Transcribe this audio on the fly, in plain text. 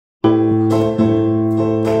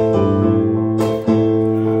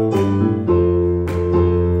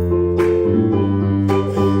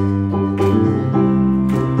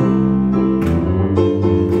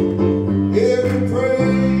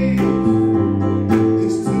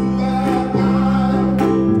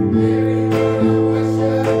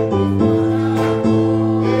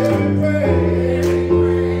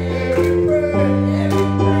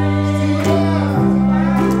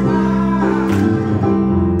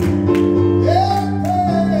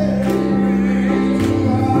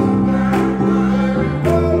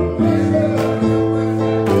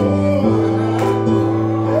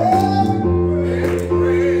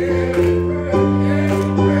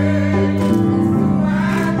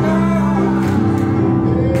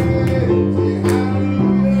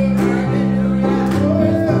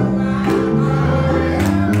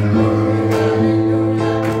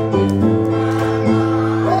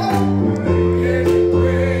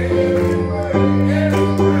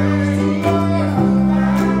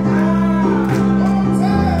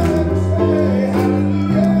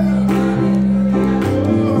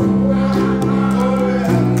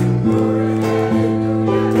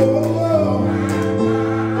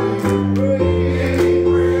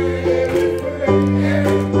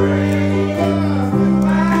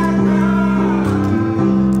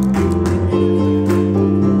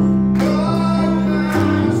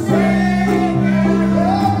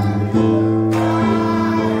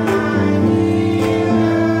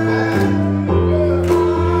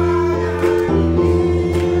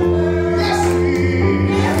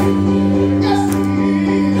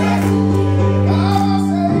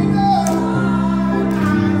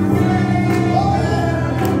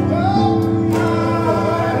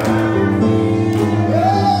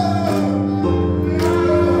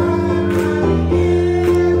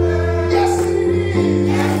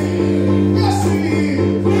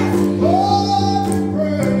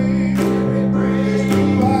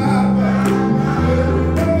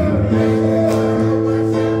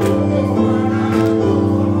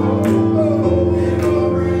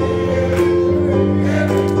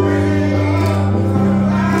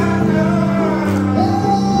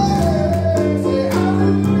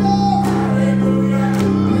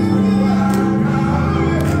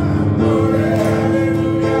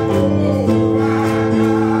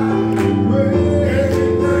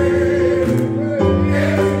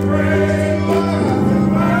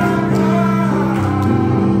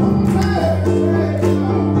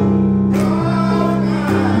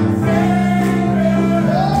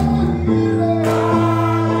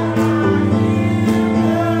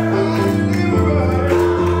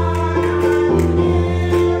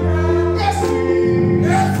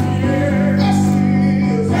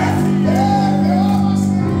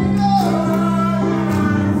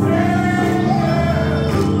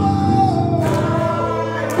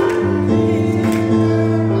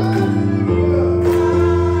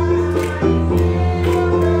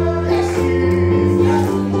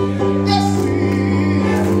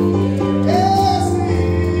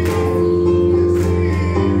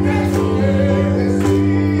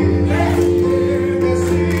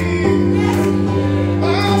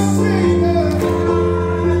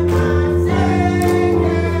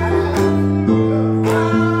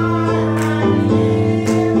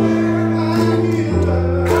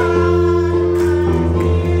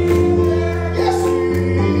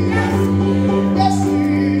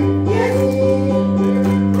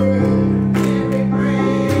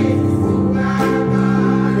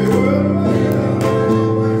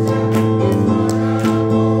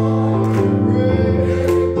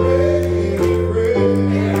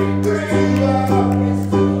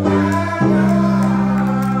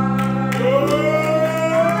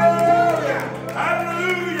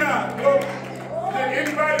God. Did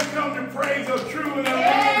anybody come to praise us truly and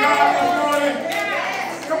God this morning?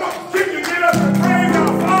 Come on, can you get up and praise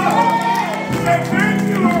our Father? Say thank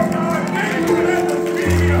you, Lord God. Thank you for letting us be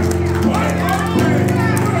here. One more day.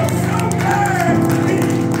 We're so glad to be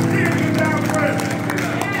here in our presence.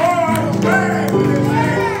 Oh, I'm glad to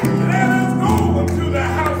say, let us go into the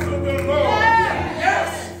house of the Lord.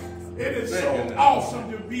 Yes, it is so awesome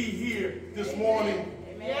to be here this morning.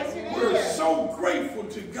 We're so grateful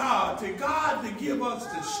to God to give us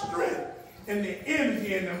the strength and the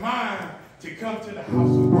energy and the mind to come to the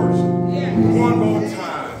house of worship. Yes. One more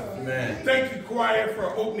time. Amen. Thank you, choir,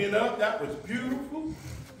 for opening up. That was beautiful.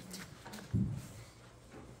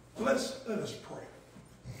 Let us pray.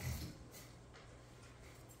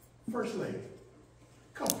 First lady,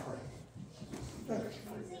 come pray. Let us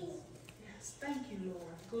pray. Yes, thank you,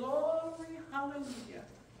 Lord. Glory, hallelujah.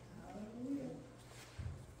 Hallelujah.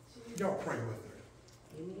 Y'all pray with her.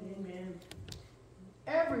 Amen.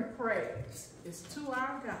 Every praise is to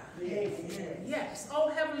our God. Yes. Yes. Oh,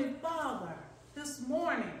 Heavenly Father, this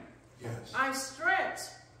morning, yes, I stretch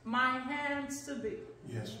my hands to thee.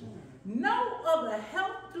 Yes, Lord. No other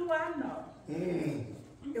help do I know.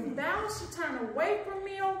 If thou should turn away from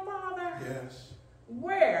me, oh Father, yes,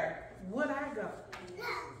 where would I go?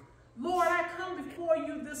 Lord, I come before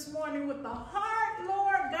you this morning with a heart,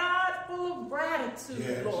 Lord God, full of gratitude,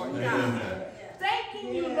 yes, Lord God.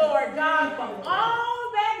 Thanking you, Lord God, for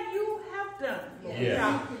all that you have done, Lord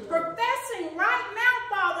God. Professing right now,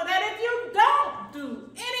 Father, that if you don't do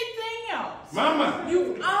anything else, Mama,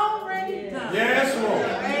 you've already done. Yes, Lord.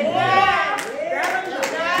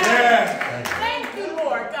 Yes. Thank you,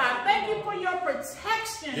 Lord God. Thank you for your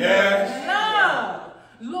protection, yes, love.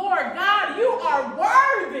 Lord God, you are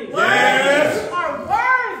worthy. Yes. You are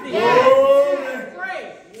worthy. Yes.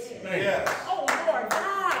 Praise. Yes. Oh, Lord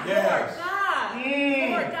God. Yes. Lord God.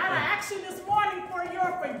 Lord God, I ask you this morning for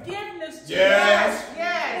your forgiveness. Yes.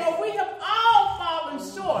 Yes. For we have all fallen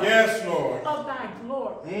short. Yes, Lord. Of thy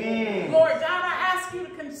glory. Lord God, I ask you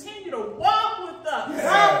to continue to walk with us. Yes.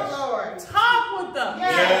 Talk, Lord. Talk with us.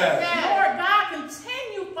 Yes. Yes. Lord God,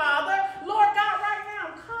 continue, Father. Lord God, right now,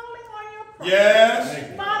 I'm calling on your promise.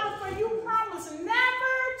 Yes. Father, for you promise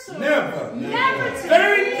never to leave us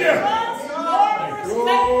nor forsake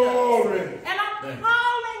us. And I'm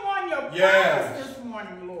calling on your promise this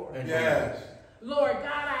morning, Lord. Yes. Lord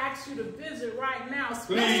God, I ask you to visit right now,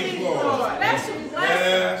 special blessings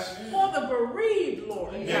for the bereaved,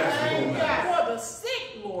 Lord. Yes. For the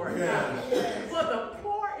sick, Lord God. For the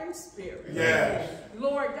poor in spirit. Yes.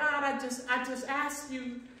 Lord God, I just ask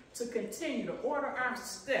you to continue to order our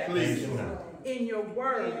steps in your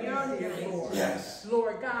word, Lord. Yes.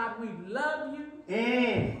 Lord God, we love you.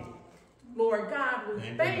 Lord God, we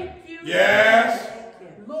thank you. Yes.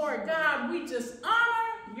 Lord God, we just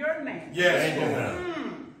honor your name. Yes.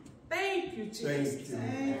 Thank you, Jesus.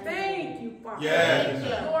 Thank you, Father.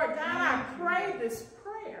 Yes. Lord God, I pray this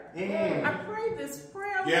prayer. I pray this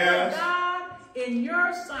prayer, Lord God, in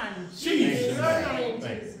your Son, Jesus' name.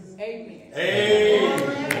 Amen.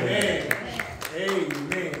 Amen.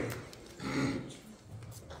 Amen.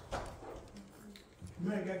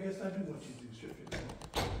 Meg, I guess I do want you to do scripture.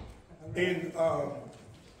 And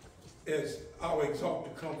as our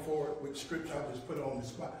exalted come forward with scripture, I just put it on the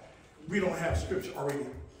spot. We don't have scripture already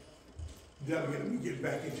delegated. We get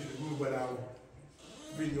back into the room with our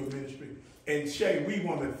video ministry. And Shay, we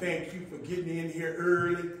want to thank you for getting in here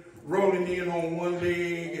early, rolling in on one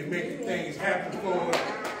leg and making things happen for us.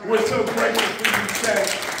 We're so grateful for you, Shay.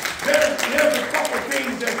 There's a couple of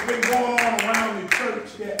things that's been going on around the church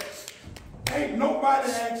that ain't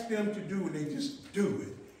nobody asked them to do, and they just do it.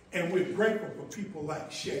 And we're grateful for people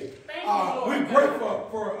like Shay. We're grateful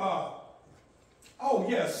for,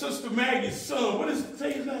 Sister Maggie's son. What is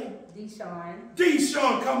his name? Deshaun.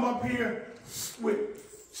 Deshaun come up here with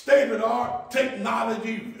state-of-the-art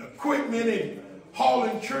technology, equipment, and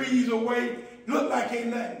hauling trees away. Looked like ain't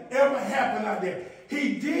nothing ever happened out there.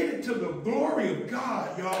 He did it to the glory of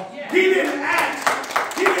God, y'all. Yeah. He didn't ask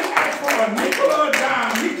for a nickel or a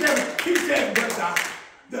dime. He said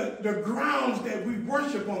that the grounds that we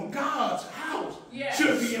worship on God's house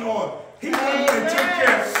should be in order. He went and took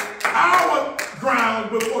care of our grounds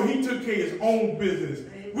before he took care of his own business.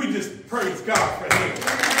 We just praise God for him.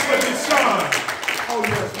 For his son. Oh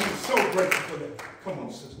yes, we're so grateful for that. Come on,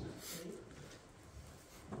 sister.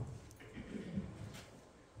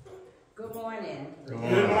 Good morning. Good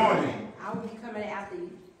morning. I will be coming after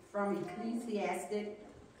you from Ecclesiastes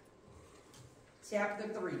chapter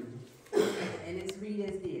 3. And it's read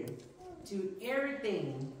as this. To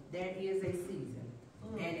everything there is a season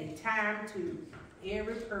and a time to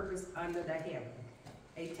every purpose under the heaven.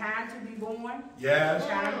 A time to be born, Yes. a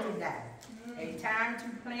time to die. A time to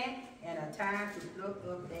plant, and a time to pluck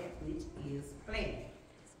up that which is planted.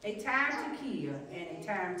 A time to kill, and a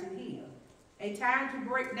time to heal. A time to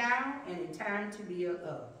break down, and a time to build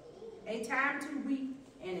up. A time to weep,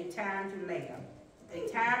 and a time to laugh. A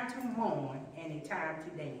time to mourn, and a time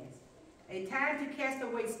to dance. A time to cast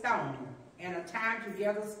away stones, and a time to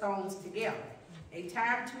gather stones together. A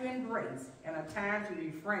time to embrace, and a time to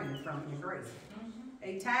refrain from embracing.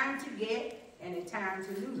 A time to get, and a time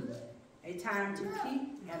to lose. A time to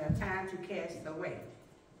keep, and a time to cast away.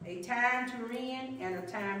 A time to rend, and a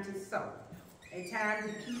time to sow. A time to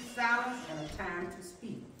keep silence, and a time to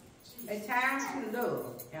speak. A time to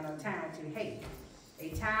love, and a time to hate. A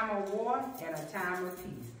time of war, and a time of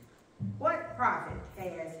peace. What profit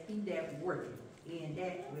has he that worketh in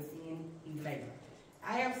that within he laboureth?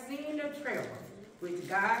 I have seen the treasure which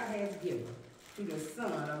God has given to the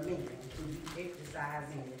Son of Man to be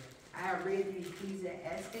exercised in it. I have read the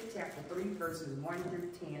Ecclesiastes chapter 3, verses 1 through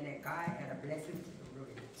 10, that God had a blessing to the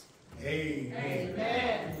readers. Amen.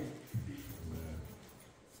 Amen.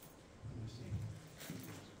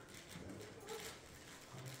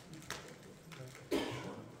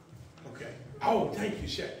 Okay. Oh, thank you,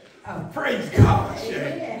 Shay. Oh. Praise God,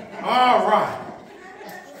 Shay. All right.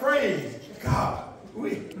 Praise God.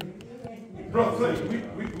 Brother Clay,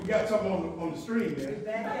 we got something on the stream there.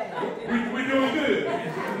 We doing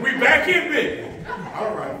good. We back in business.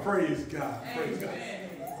 All right. Praise God. Praise God.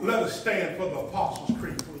 Let us stand for the Apostles'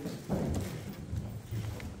 Creed, please.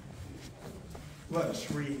 Let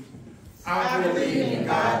us read. I believe in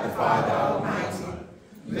God the Father Almighty,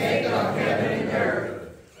 maker of heaven and earth,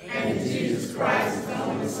 and in Jesus Christ, his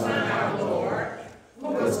only Son, our Lord, who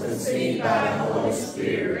was conceived by the Holy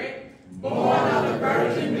Spirit, born of the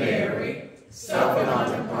Virgin Mary, suffered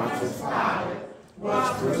under Pontius Pilate,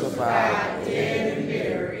 was crucified, dead, and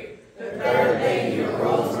buried. The third day he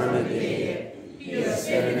arose from the dead. He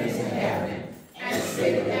ascended into heaven, and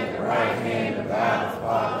sitteth at the right hand of God the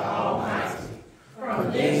Father Almighty.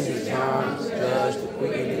 From thence he comes to judge the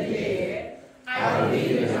quick and the dead. I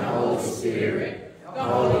believe in the Holy Spirit, the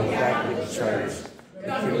Holy Catholic Church, the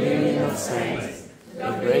communion of saints,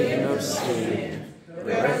 the forgiveness of sin, the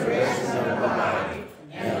resurrection of the body,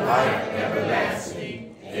 and life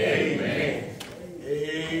everlasting. Amen.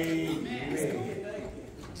 Amen.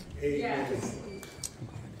 Amen.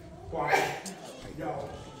 Quiet. Y'all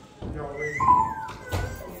ready?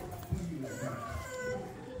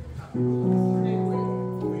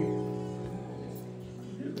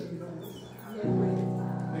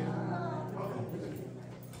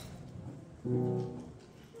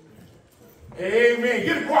 Amen.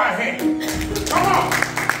 Get a quiet hand. Come on.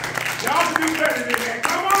 Y'all can do better than that.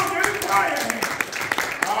 Come on, get a quiet hand.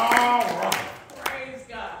 All right. Praise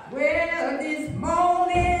God. Well, this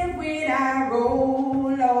morning when I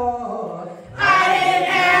roll, Lord, I didn't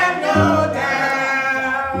have no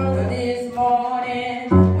doubt. this morning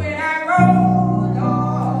when I roll,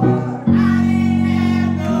 Lord, I didn't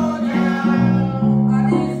have no doubt.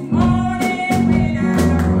 this morning when I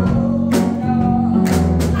roll, Lord,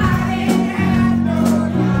 I didn't have no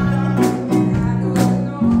doubt. I know,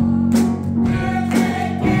 Lord, You'll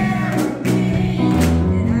take care of me.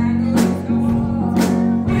 and I know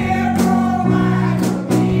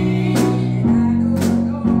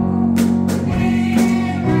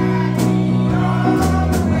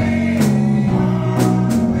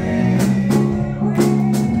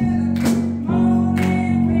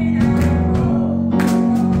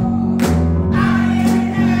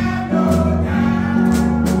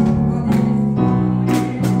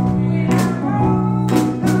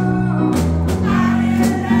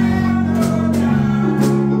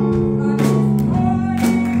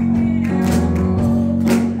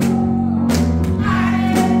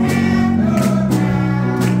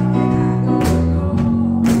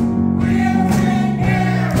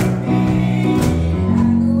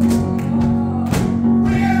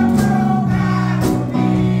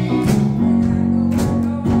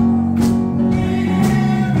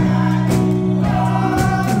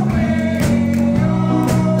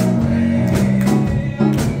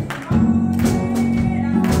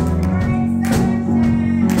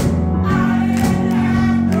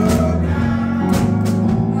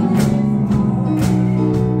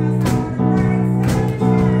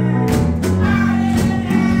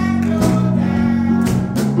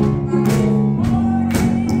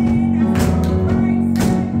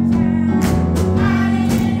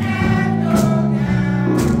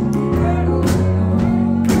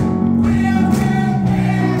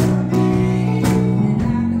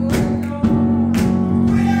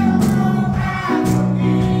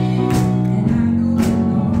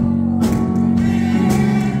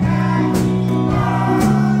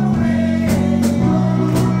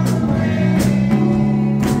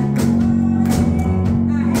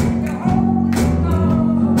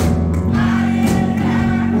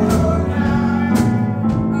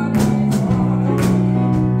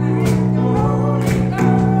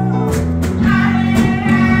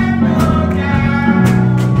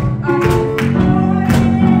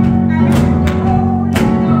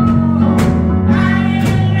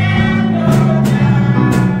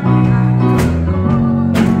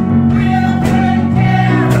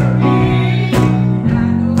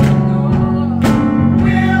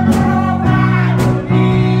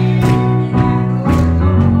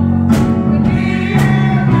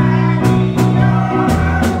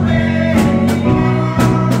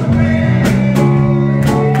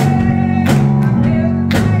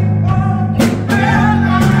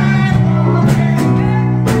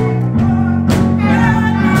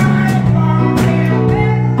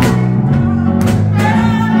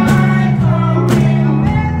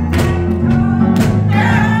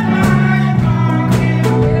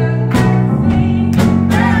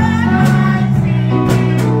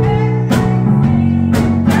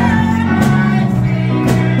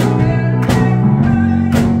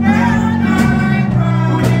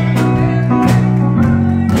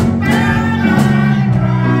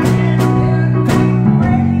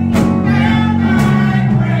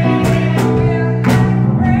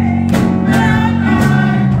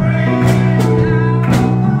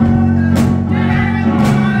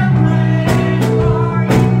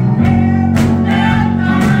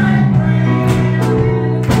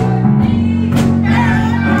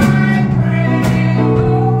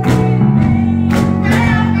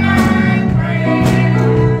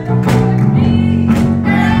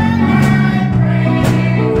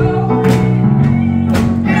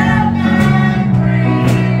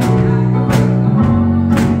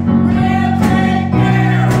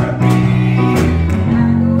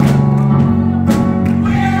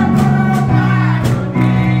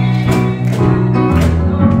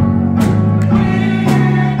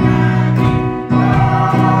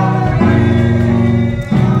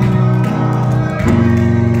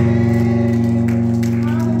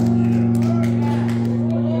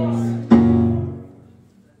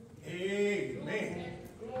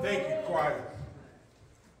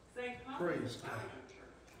Praise God.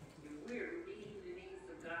 We're meeting the needs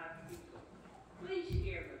of God's people. Please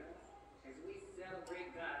share with us as we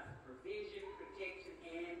celebrate God's provision, protection,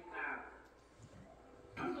 and power.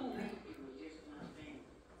 I'm going to leave you with just one thing.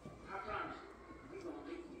 I promise you, we're going to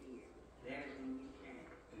leave you here better than you can.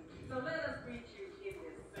 So let us greet you in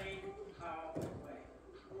this same powerful way.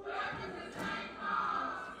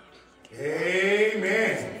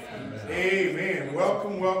 Amen. Amen.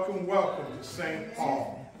 Welcome, welcome, welcome to St.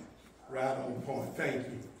 Paul. Right on point. Thank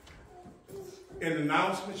you. And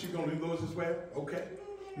announcements, you're going to do those as well? Okay.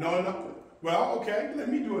 No. Well, okay. Let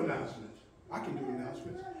me do announcements. I can do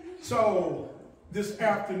announcements. So, this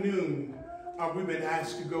afternoon, we've been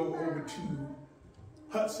asked to go over to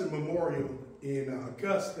Hudson Memorial in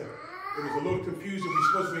Augusta. There was a little confusion. We're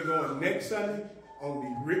supposed to be going next Sunday on the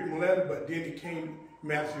written letter, but then it came,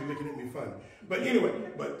 Matthew looking at me funny. But anyway,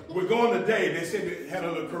 we're going today. They said they had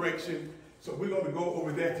a little correction. So we're going to go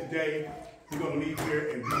over there today. We're going to leave here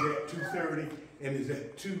and be there at 2:30. And it's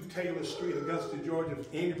at 2 Taylor Street, Augusta, Georgia.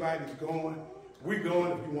 If anybody's going, we're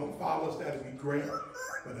going. If you want to follow us, that'd be great.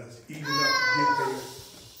 But it's easy enough to get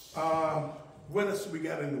there. What else we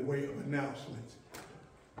got in the way of announcements?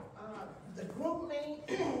 The group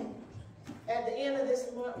meeting, at the end of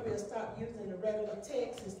this month, we'll stop using the regular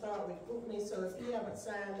text and start with group meeting. So if you haven't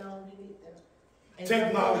signed on, you need to.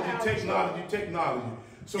 Technology.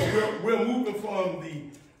 So we're moving from the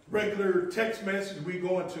regular text message. We're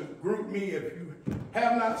going to group me. If you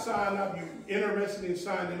have not signed up, you're interested in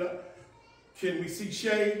signing up, can we see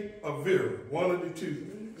Shay or Vera? One of the two.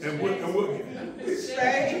 And we'll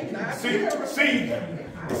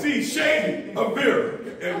see Shay or Vera,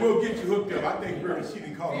 and we'll get you hooked up. I think Vera, she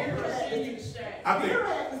didn't call her. I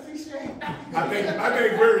think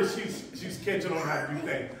Vera, she's catching on how to do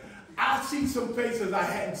things. I see some faces I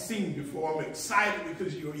hadn't seen before. I'm excited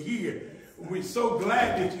because you're here. We're so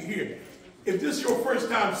glad that you're here. If this is your first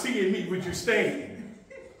time seeing me, would you stand?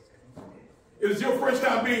 If it's your first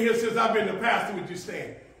time being here since I've been the pastor, would you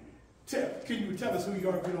stand? Can you tell us who you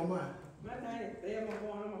are if you don't mind? My name is Thelma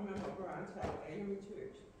Bourne. I'm a member of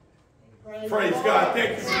StPaulCME.myChurch. Praise God.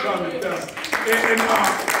 Thank you for coming. And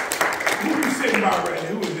who you sitting by right now?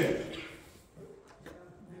 Who is that?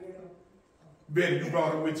 Betty, you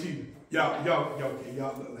brought her with you. Y'all look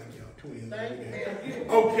like y'all twins.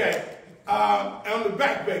 Okay. On the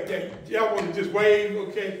back there, y'all want to just wave,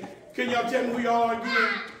 okay? Can y'all tell me who y'all are again?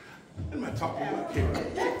 I'm not talking about Karen.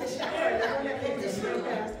 That's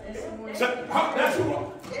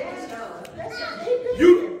who.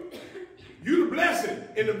 You the blessing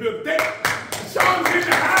in the building. Sean's in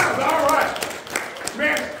the house. All right.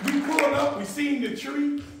 Man, we pulled up. We seen the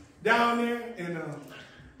tree down there, and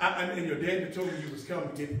your daddy told me you was coming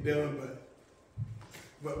to get it done,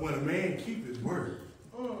 but when a man keeps his word,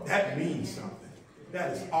 that means something.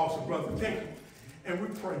 That is awesome, brother. Thank you. And we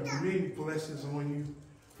pray many blessings on you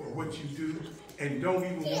for what you do, and don't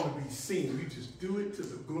even want to be seen. You just do it to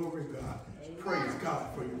the glory of God. Praise God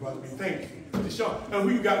for you, brother. Thank you. Deshaun, and who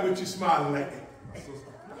you got with you smiling like that?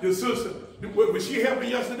 Your sister. Was she helping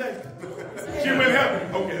yesterday? She been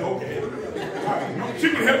helping? Okay. All right. She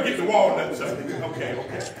can help get the walnuts up. Okay.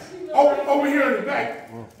 Over here in the back,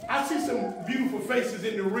 I see some beautiful faces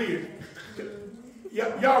in the rear.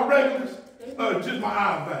 Y'all regulars? Just my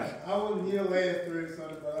eye back. I wasn't here last third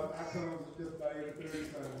Sunday, but I come just about every third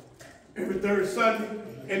Sunday. Every third Sunday?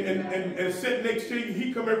 And sit next to you,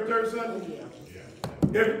 he come every third Sunday?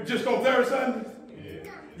 Just on third Sunday?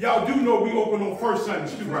 Y'all do know we open on first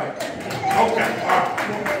Sundays too, right? Okay, all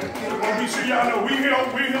right. I'll be sure y'all know we here on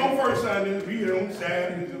first Sundays, we here on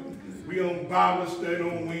Saturdays, we on Bible study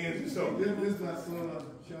on Wednesday. So this is my son,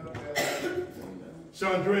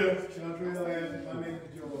 Chandrell, and my name is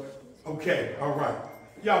George. Okay, all right.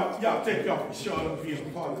 Y'all take y'all for Sean up being a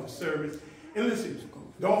part of the service. And listen,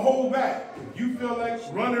 don't hold back. If you feel like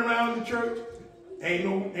running around the church, ain't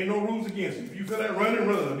no rules against it. If you feel like run,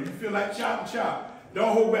 if you feel like shout.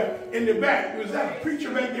 Don't hold back. In the back, was that a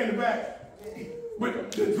preacher back there in the back?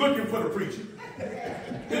 Looking for the preacher.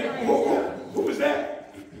 Who was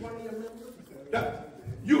that? One of your members?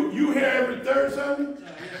 You here every third Sunday?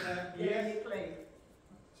 Daniel Clayton.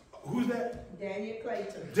 Who's that? Daniel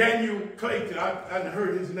Clayton. Daniel Clayton. I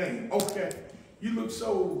heard his name. Okay. You look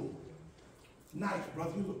so nice,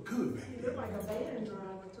 brother. You look good, man. You look like a band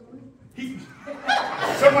driver to me.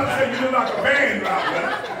 Somebody said you look like a band driver.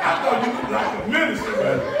 I thought you looked like a minister,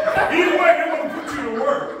 but either way, they want to put you to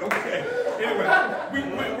work. Okay.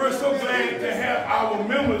 Anyway, we're so glad to have our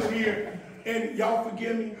members here. And y'all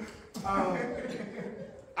forgive me.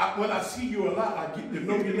 When I see you a lot, I get to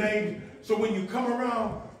know your name. So when you come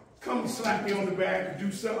around, come slap me on the back or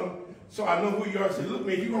do something So I know who you are. Say, look,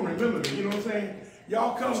 man, you gonna remember me. You know what I'm saying?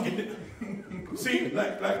 Y'all come get it. See,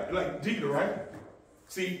 like Dita, right?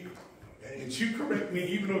 See, and she correct me,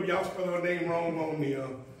 even though y'all spell her name wrong on the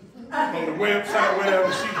website,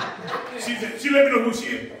 whatever. She let me know who she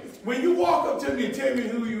is. When you walk up to me and tell me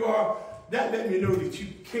who you are, that let me know that you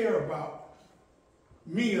care about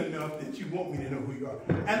me enough that you want me to know who you are.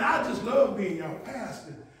 And I just love being your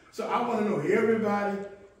pastor. So I want to know everybody,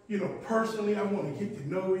 you know, personally. I want to get to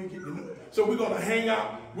know you, So we're going to hang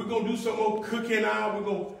out. We're going to do some more cooking out.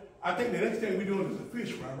 I think the next thing we're doing is a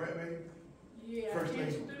fish fry, right, baby? Yeah, First thing.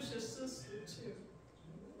 introduce your sister, too.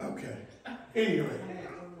 Okay. Anyway.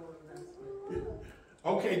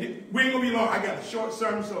 Okay, we ain't going to be long. I got a short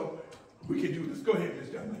sermon, so we can do this. Go ahead, Ms.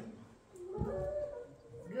 Dunley.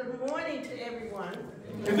 Good morning to everyone.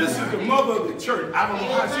 And this is the mother of the church. I don't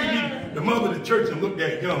know how she need the mother of the church and look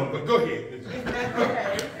that young, but go ahead.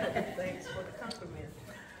 Okay. Thanks for the compliment.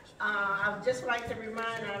 I would just like to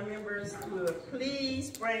remind our members to please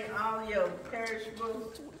bring all your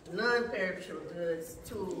perishable, non-perishable goods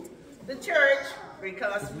to the church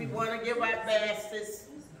because we want to give out baskets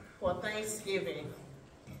for Thanksgiving.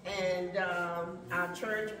 And our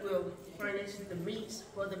church will furnish the meats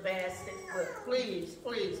for the basket. But please,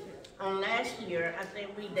 last year I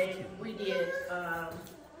think we did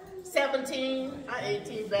 17 or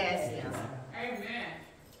 18 baskets. Amen.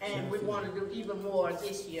 And we want to do even more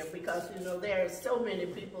this year because you know there are so many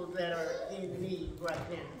people that are in need right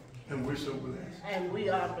now. And we're so blessed. And we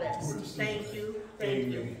are blessed. Thank you. Thank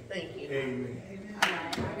you. Thank you. Amen.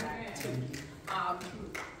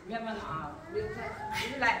 Reverend Middleton,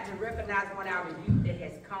 we'd like to recognize one of our youth that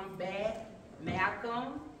has come back,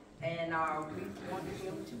 Malcolm, and we want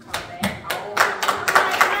him to come back.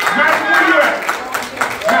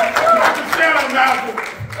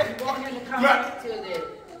 We want him to come back to the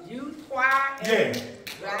youth choir. And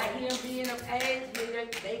right here being of age,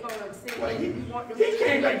 they gonna sing. Well, he he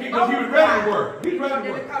came back because he was ready to work. He's ready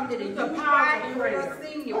to work. Come to the youth choir and we're gonna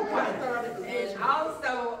sing your choir. And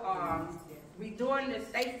also,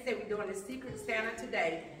 Stacy said we're doing the Secret Santa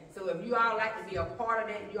today. So if you all like to be a part of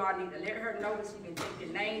that, you all need to let her know so she can take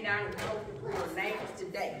your name down and post your names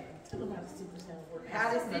today.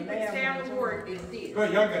 How the Secret Santa work is this. Go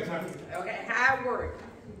ahead, y'all got time. Okay, how it works.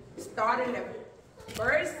 Starting the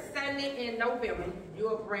first Sunday in November,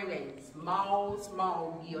 you'll bring a small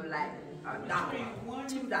gift like $1, $2, $1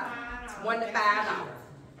 to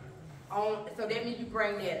 $5. So that means you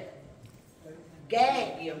bring that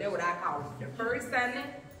gag gift, that's what I call it. The first Sunday,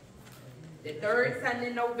 the third Sunday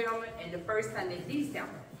in November, and the first Sunday in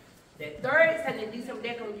December. The third Sunday in December,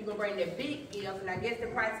 that's when you're going to bring that big gift, and I guess the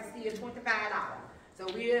price is still $25. So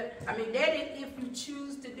that is if you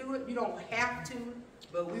choose to do it. You don't have to,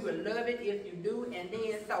 but we would love it if you do. And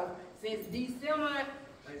then, so since December,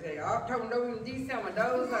 October, November, December,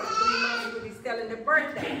 those are the 3 months we'll be selling the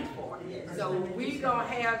birthdays for. So we going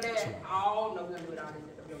to have that all November, we're going to do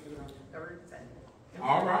it on the third Sunday.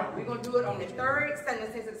 All right. We're going to do it on the third Sunday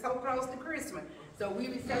since it's so close to Christmas. So we'll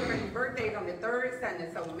be celebrating birthdays on the third Sunday.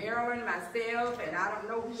 So Marilyn, myself, and I don't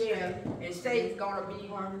know who else, and Shay's going to be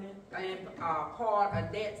part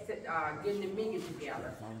of that, getting the meeting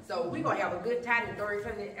together. So we're going to have a good time the third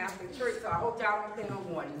Sunday after church. So I hope y'all don't think I'm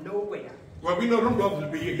going nowhere. Well, we know them brothers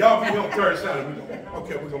will be here. Y'all be here on third Sunday.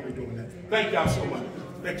 Okay, we're going to be doing that. Thank y'all so much.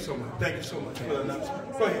 Thank you so much. Thank you so much for the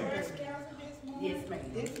announcement. Go ahead. Yes, ma'am.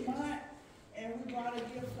 This month, and we brought a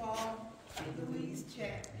gift for Louise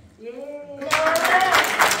check. Yeah.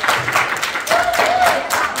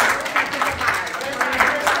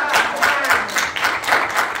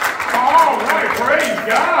 All right, praise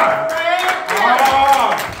God.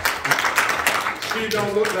 She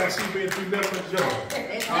don't look like she's been through nothing but joy.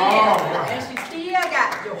 All right. And she still got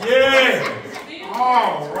joy. Yeah.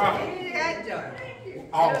 All right. Still got joy.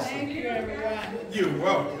 Awesome. Thank you, everyone. You're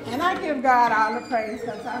welcome. And I give God all the praise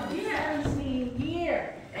because I'm 17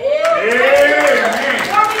 years. Amen.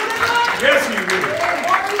 Yes, he will.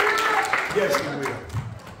 Yes, he will.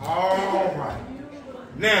 All right.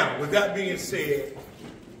 Now, with that being said,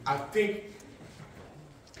 I think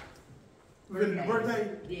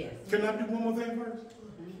birthday? Yes. Can I do one more thing first?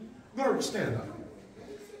 Gloria, stand up.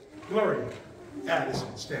 Gloria,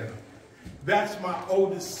 Addison, stand up. That's my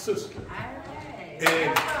oldest sister.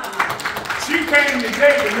 And she came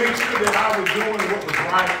today to make sure that I was doing what was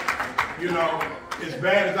right. You know, as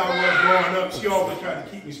bad as I was growing up, she always tried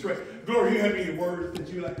to keep me straight. Gloria, you have any words that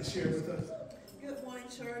you'd like to share with us? Good morning,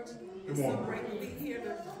 church. Good morning. It's so great to be here,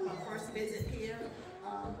 my first visit here.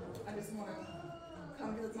 I just want to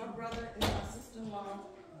come visit my brother and my sister-in-law,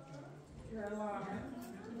 Caroline,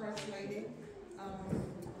 First Lady. I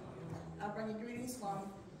bring you greetings from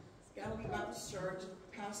Galilee Baptist Church,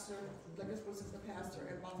 Pastor Douglas Brooks is the pastor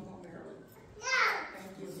in Baltimore, Maryland.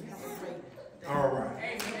 Thank you. Have a great day. All right.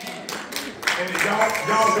 And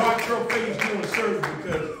y'all watch her face doing service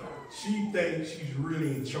because she thinks she's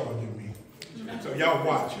really in charge of me. So y'all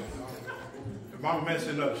watch her. If I'm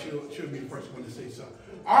messing up, she'll be the first one to say something.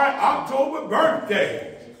 All right, October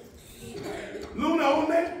birthday. Luna on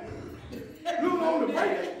there? Luna on the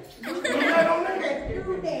birthday? Luna on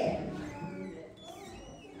there?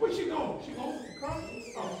 Where's she going? She going to cry?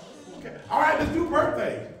 Oh, okay. All right, let's do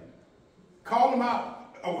birthdays. Call them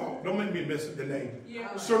out. Oh, don't make me mess up the name.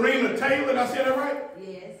 Yeah. Serena Taylor, did I say that right?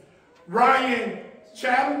 Yes. Ryan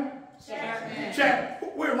Chatham? Chatham.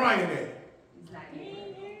 Where Ryan at? He's not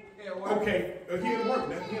here. Okay, he at work.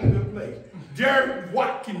 That's in a good place. Jared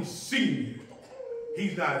Watkins Sr.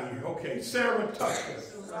 He's not here. Okay, Sarah Tucker.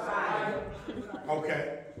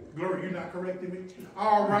 Okay. Glory, you're not correcting me?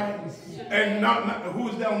 All right. And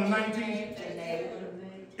who's that on the 19th?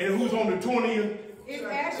 And who's on the 20th? It's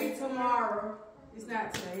actually tomorrow. It's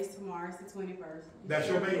not today. It's tomorrow. It's the 21st. That's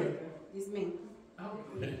your baby? It's me.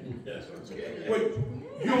 Wait,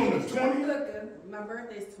 you on the 20th? My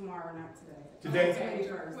birthday's tomorrow, not today. Today?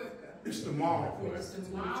 21st. It's tomorrow. It's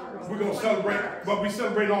tomorrow. We're going to celebrate, but we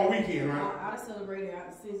celebrate all weekend, right? I've celebrated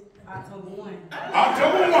since October 1.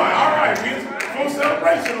 October 1, all right. We're full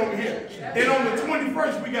celebration over here. And on the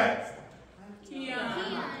 21st, we got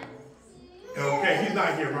Keon. Okay, he's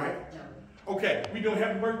not here, right? Okay, we don't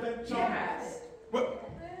have a birthday song? Yes. What?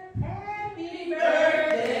 Happy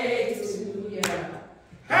birthday to you.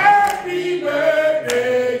 Happy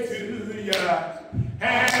birthday to ya.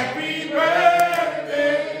 Happy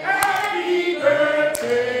birthday. Happy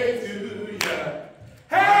birthday to ya.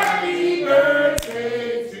 Happy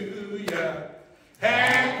birthday to ya.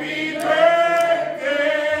 Happy birthday.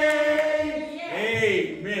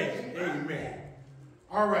 Amen. Amen.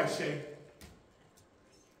 All right, Shay.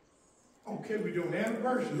 Okay, we're doing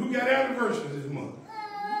anniversaries. Who got anniversaries this month?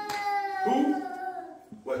 Who?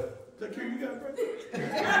 What? Zakir, you got a birthday?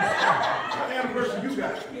 What anniversary you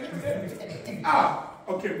got?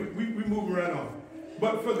 Okay, we moving right on.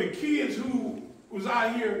 But for the kids who was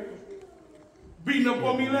out here beating up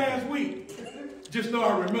on me last week, just know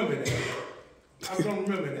I remember that. I was gonna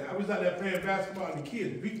remember that. I was out there playing basketball and the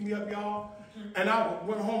kids beat me up, y'all. And I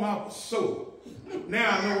went home, I was sore.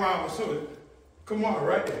 Now I know why I was sore. Come on,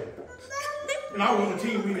 right there. And I was on the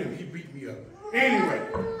team meeting and he beat me up. Anyway,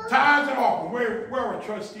 tithes and offering. Where are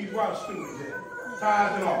trustees? Where are students at?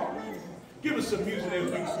 Tithes and offering. Give us some music as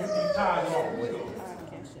we get these tithes and offerings.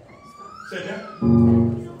 Say that.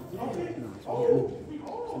 Okay.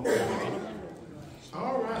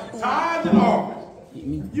 All right. Tithes and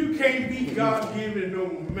offerings. You can't be God-given no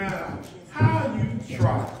matter how you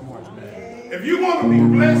try. If you want to be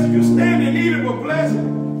blessed, if you stand in need of a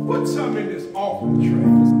blessing, put some in this offering tray.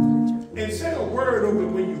 And say a word over it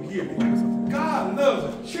when you give it. God loves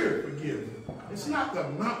a cheerful giver. It's not the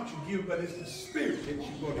amount you give, but it's the spirit that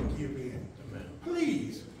you're going to give in.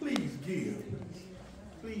 Please, please give.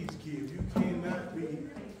 Please give. You cannot be.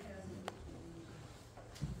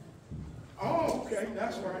 Oh, okay,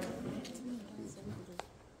 that's right.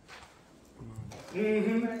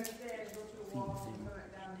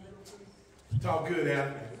 Talk good,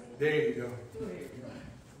 Alan. There you go.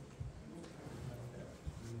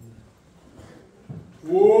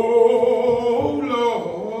 Oh,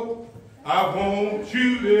 Lord, I want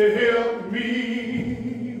you to help me.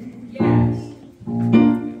 Yes.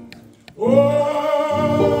 Oh,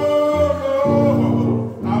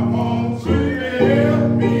 Lord, I want you to help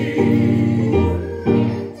me.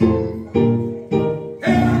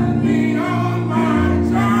 Help me on my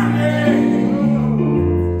journey.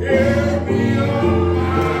 Help me on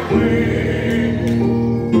my way.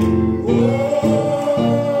 Oh,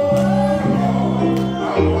 Lord, I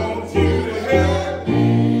want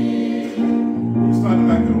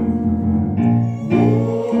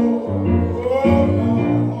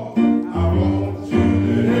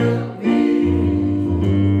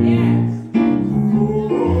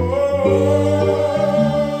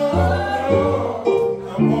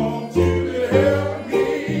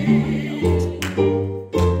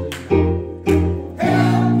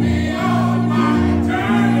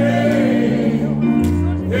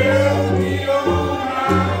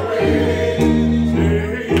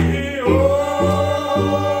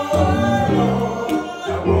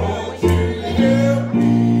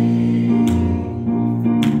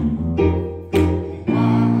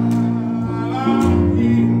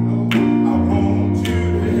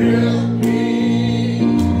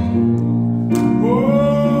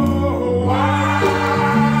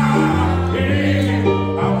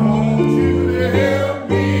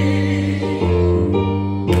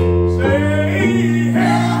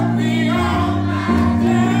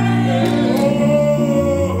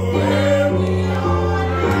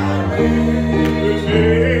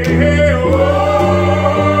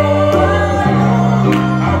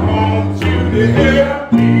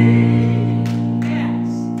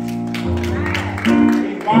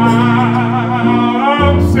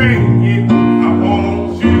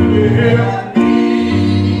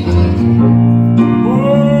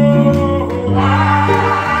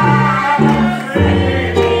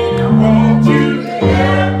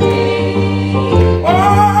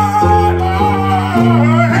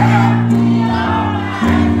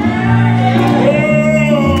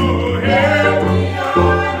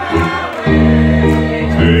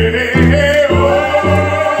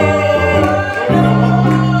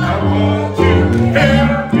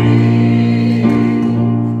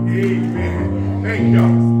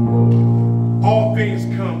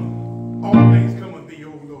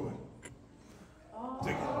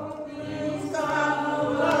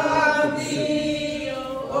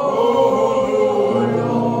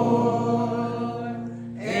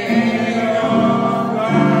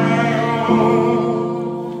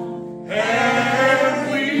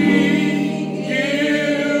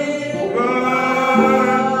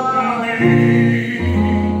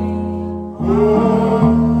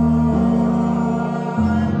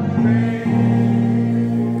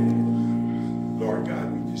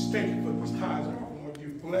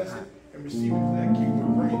bless it, and receive it to that King. We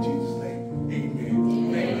pray in Jesus' name. Amen.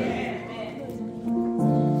 Amen.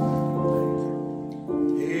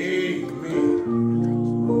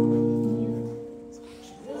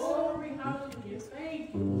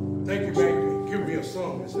 Thank you, baby. Give me a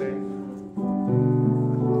song to sing.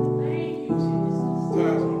 Thank you,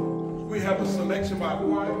 Jesus. We have a selection by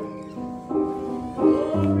choir.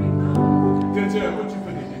 Glory, hallelujah. Denzel, what you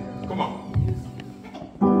put in there? Come on.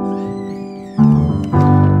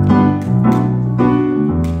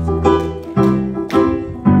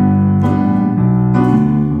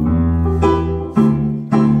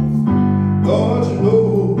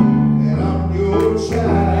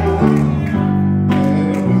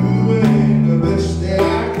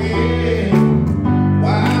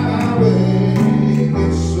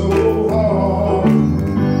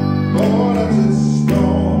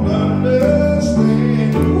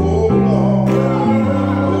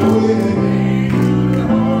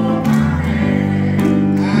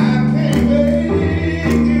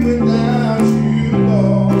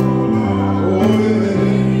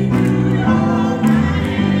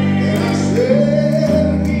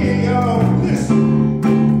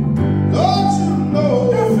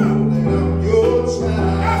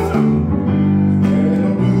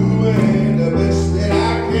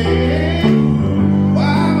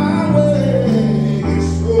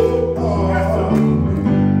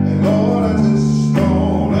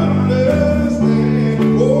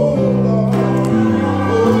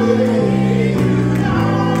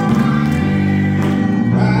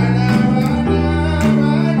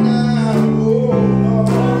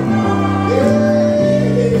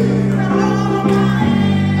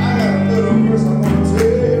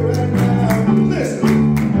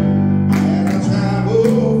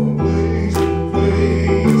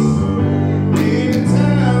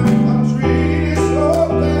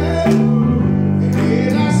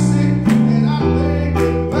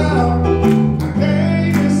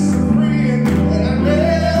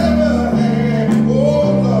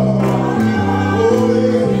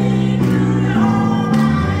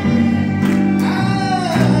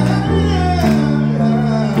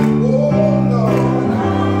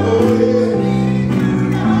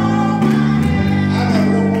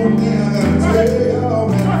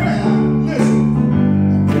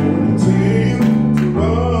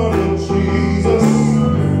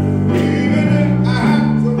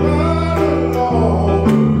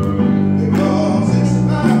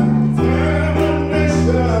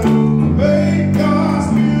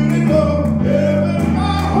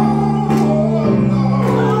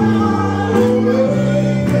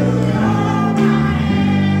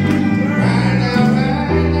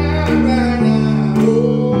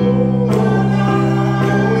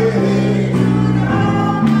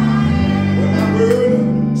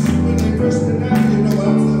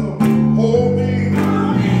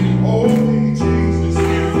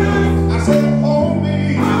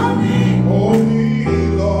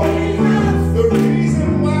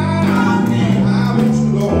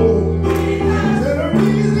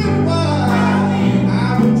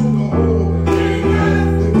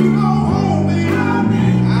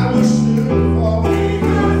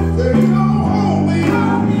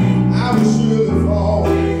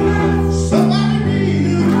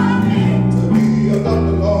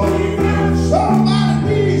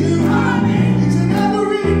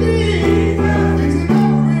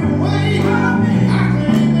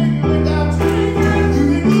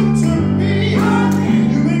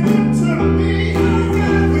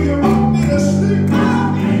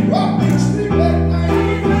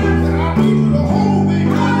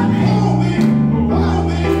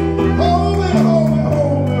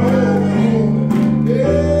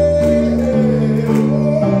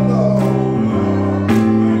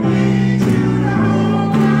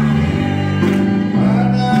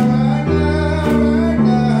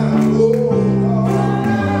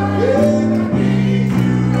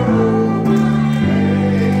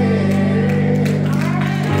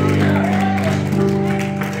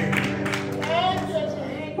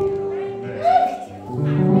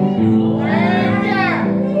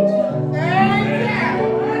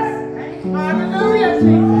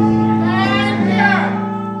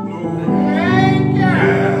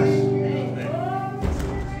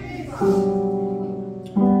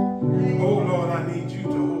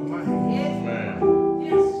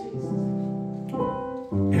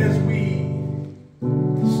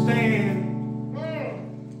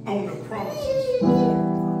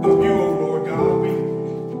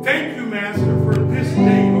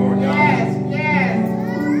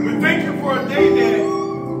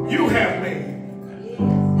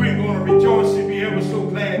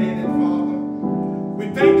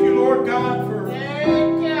 thank you, Lord God, for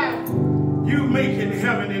you making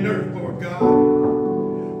heaven and earth, Lord God.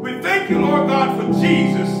 We thank you, Lord God, for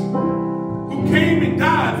Jesus, who came and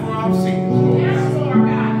died for our sins, Lord God. Yes, Lord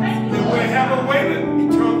God. Thank you, That Lord we have God. awaited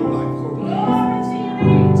eternal life, Lord God. Glory to your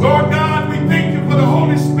name. Lord God, we thank you for the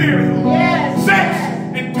Holy Spirit who sits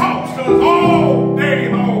and talks to us all day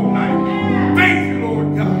and all night. Thank you,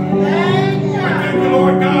 Lord God. We thank you,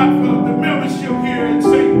 Lord God, for the membership here in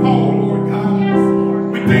St. Paul, Lord God. Yes,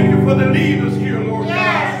 Lord. We thank you for the leaders here, Lord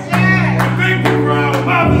God. We thank you for our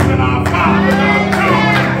mothers and our fathers, our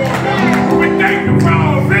children, Lord God. We thank you for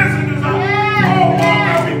our visitors, Lord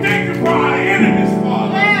God. We thank you for our enemies,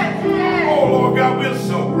 Father. Oh, Lord God, we're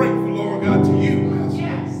so grateful, Lord God, to you, Master.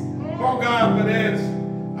 Yes. Lord God, but as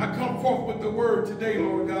I come forth with the word today,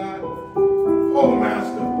 Lord God, oh,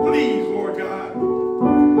 Master, please, Lord God,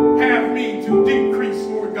 have me to decrease,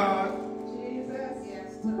 Lord God,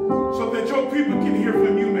 so that your people can hear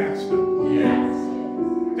from you, Master. Yes.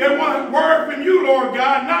 They want a word from you, Lord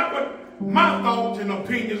God, not what my thoughts and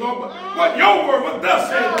opinions are, but what your word, what thus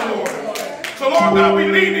says the Lord. So, Lord God, we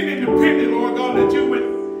lean in independent, Lord God, that you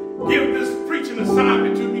would give this preaching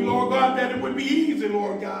assignment to me, Lord God, that it would be easy,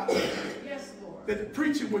 Lord God. Yes, Lord. That the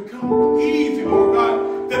preaching would come easy, Lord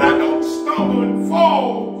God, that I don't stumble and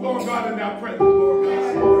fall, Lord God, in our presence, Lord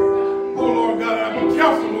God. Oh, Lord God, I be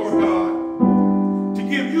careful, Lord God, to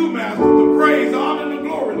give you, Master, the praise, the honor, and the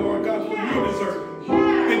glory, Lord God, for you deserve it.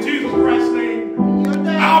 In Jesus Christ's name,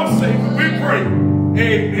 our Savior, we pray.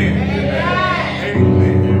 Amen.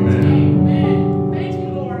 Amen. Amen. Thank you,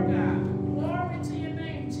 Lord God. Glory to your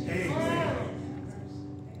name, Jesus. Amen.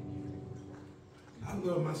 I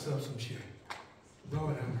love myself some shit.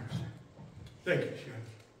 Lord have mercy. Thank you, Sheriff.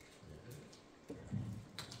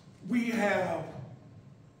 We have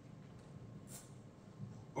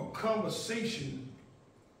a conversation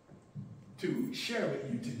to share with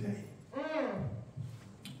you today.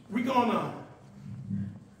 We're going to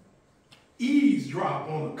eavesdrop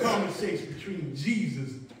on a conversation between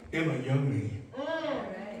Jesus and a young man.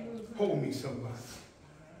 Hold me, somebody.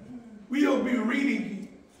 We'll be reading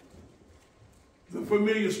the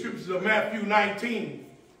familiar scriptures of Matthew 19,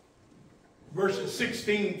 verses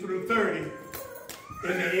 16 through 30 in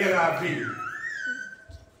the NIV.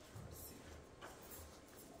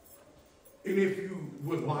 And if you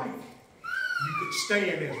would like, you could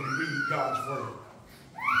stand as we read God's word.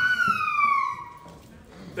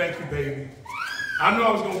 Thank you, baby. I knew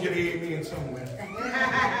I was going to get an amen somewhere.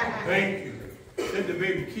 Thank you. Let the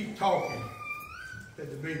baby keep talking. Let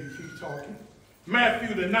the baby keep talking.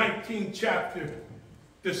 Matthew, the 19th chapter,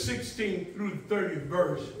 the 16th through the 30th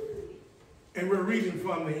verse. And we're reading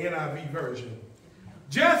from the NIV version.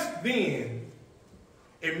 Just then,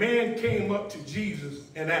 a man came up to Jesus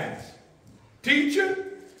and asked,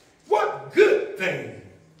 "Teacher, what good thing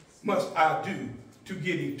must I do to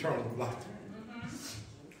get eternal life?"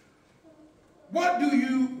 Why do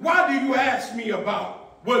you ask me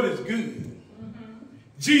about what is good?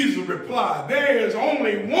 Jesus replied, there is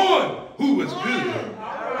only one who is good.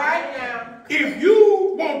 All right now. If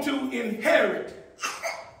you want to enter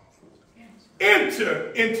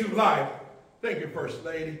into life, thank you, First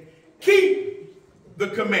Lady, keep the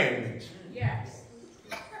commandments. Yes.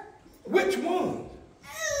 Which one?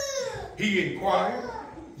 He inquired.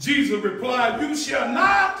 Jesus replied, you shall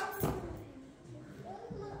not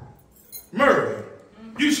murder.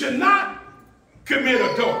 You should not commit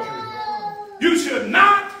adultery. You should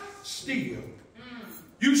not steal.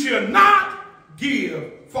 You should not give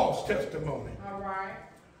false testimony. All right.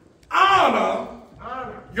 Honor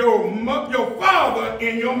your father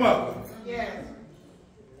and your mother. Yes.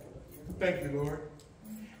 Thank you, Lord.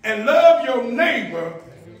 And love your neighbor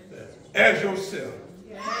as yourself.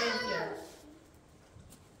 Yes.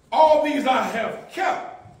 All these I have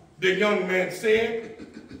kept, the young man said.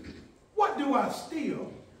 What do I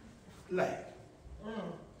still lack?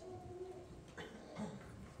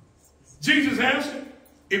 Jesus answered,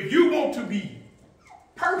 if you want to be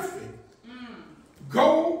perfect,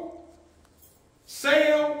 go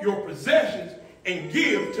sell your possessions and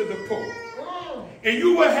give to the poor. And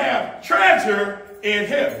you will have treasure in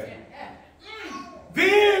heaven.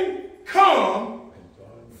 Then come,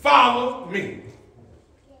 follow me.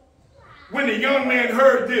 When the young man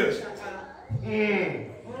heard this,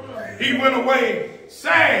 he went away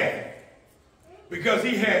sad because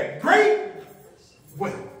he had great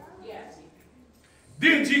wealth. Yes.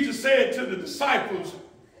 Then Jesus said to the disciples,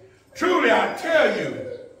 truly I tell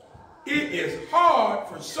you, it is hard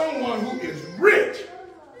for someone who is rich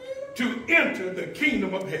to enter the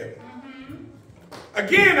kingdom of heaven.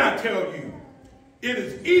 Again, I tell you, it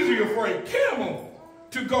is easier for a camel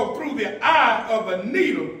to go through the eye of a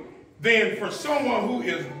needle than for someone who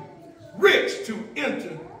is rich to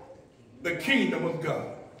enter the kingdom of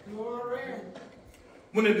God.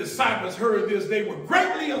 When the disciples heard this, they were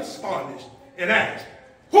greatly astonished and asked,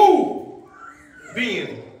 Who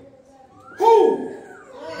then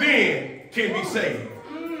can be saved?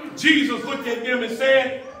 Jesus looked at them and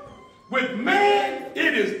said, with man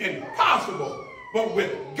it is impossible, but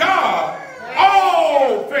with God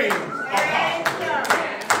all things are possible.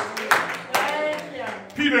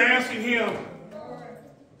 Peter answered him,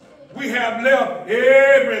 we have left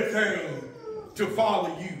everything to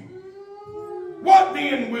follow you. What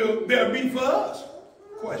then will there be for us?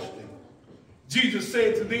 Question. Jesus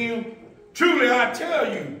said to them, truly I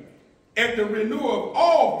tell you, at the renewal of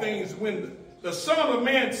all things, when the Son of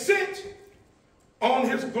Man sits on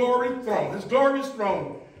his glorious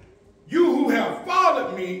throne, you who have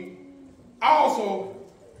followed me also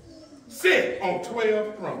sit on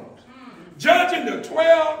 12 thrones, judging the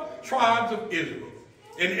 12 tribes of Israel.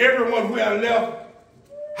 And everyone who has left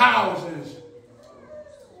houses,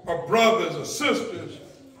 or brothers, or sisters,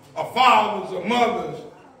 or fathers, or mothers,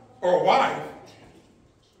 or wife,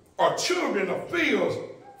 or children, or fields,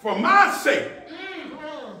 for my sake,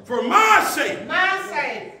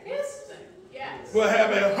 will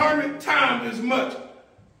have 100 times as much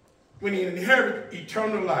when he inherit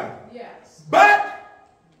eternal life. Yes. But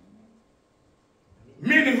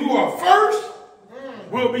many who are first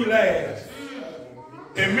will be last.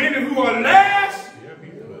 And many who are last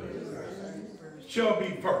shall be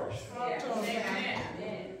first. Yes. Amen.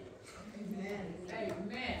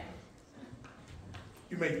 Amen.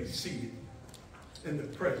 You may be seated in the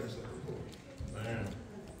presence of the Lord. Man.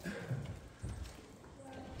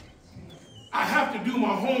 I have to do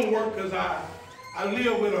my homework because I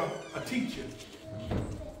live with a teacher.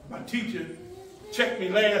 My teacher checked me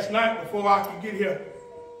last night before I could get here.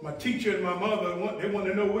 My teacher and my mother, they want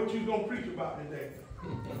to know what you're going to preach about today.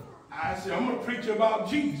 I said, I'm going to preach about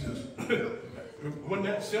Jesus. Wasn't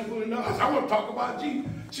that simple enough? I said, I'm going to talk about Jesus.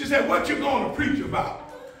 She said, what you going to preach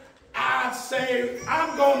about? I say,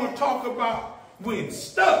 I'm going to talk about when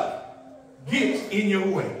stuff gets in your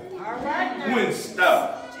way. All right now. When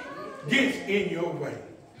stuff gets in your way.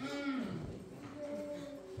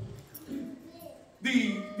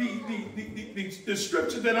 The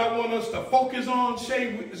scripture that I want us to focus on,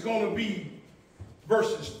 Shay, is going to be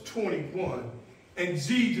verses 21. And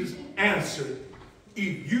Jesus answered,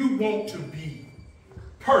 if you want to be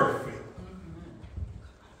perfect,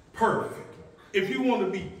 if you want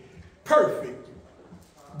to be perfect,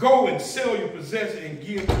 go and sell your possession and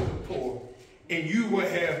give to the poor, and you will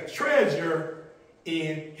have treasure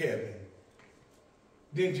in heaven.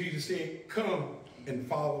 Then Jesus said, come and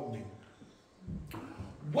follow me.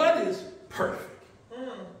 What is perfect?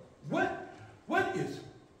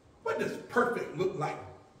 What does perfect look like?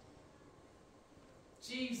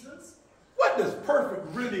 Jesus. What does perfect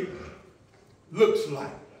really looks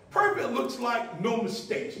like? Perfect looks like no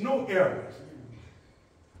mistakes, no errors.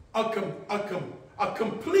 A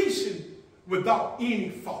completion without any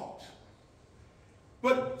fault.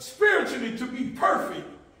 But spiritually, to be perfect,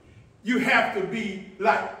 you have to be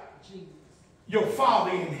like your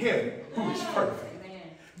Father in heaven, who is perfect.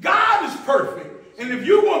 God is perfect. And if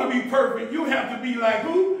you want to be perfect, you have to be like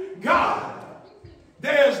who? God.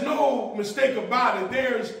 There's no mistake about it.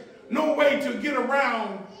 There's no way to get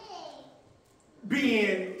around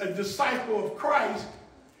being a disciple of Christ.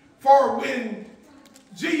 For when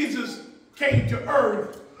Jesus came to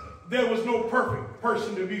earth, there was no perfect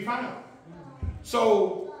person to be found.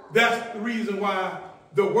 So that's the reason why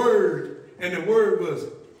the Word, and the Word was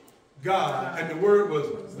God, and the Word was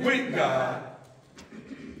with God.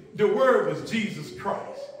 The Word was Jesus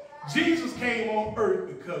Christ. Jesus came on earth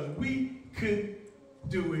because we couldn't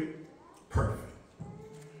do it perfect.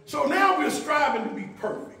 So now we're striving to be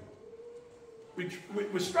perfect.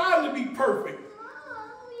 We're striving to be perfect.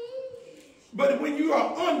 But when you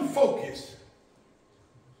are unfocused,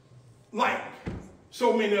 like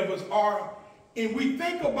so many of us are, and we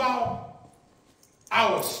think about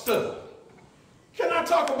our stuff. Can I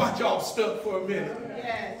talk about y'all stuff for a minute?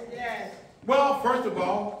 Yes, yes. Well, first of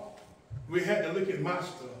all, we had to look at my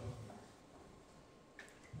stuff.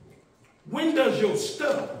 When does your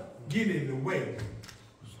stuff get in the way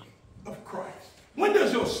of Christ? When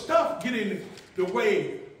does your stuff get in the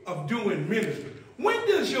way of doing ministry? When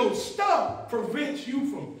does your stuff prevent you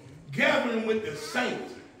from gathering with the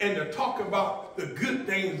saints and to talk about the good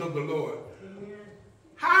things of the Lord? Amen.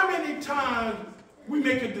 How many times we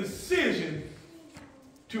make a decision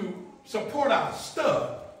to support our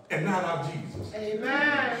stuff and not our Jesus?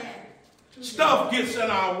 Amen. Stuff gets in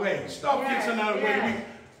our way. Stuff gets in our way.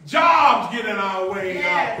 Jobs get in our way.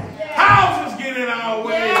 Houses get in our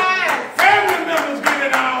way. Family members get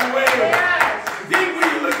in our way. Then we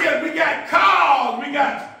look at, we got cars, we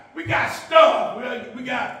got stuff, we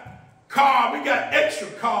got cars, we got extra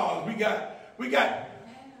cars, we got.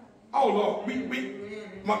 Oh Lord,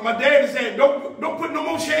 my daddy said, don't put no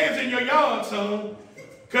more sheds in your yard, son,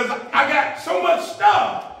 because I got so much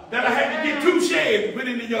stuff that I had to get 2 sheds to put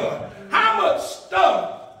in the yard. How much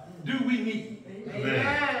stuff do we need?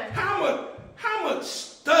 Amen. How much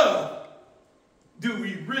stuff do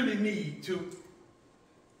we really need to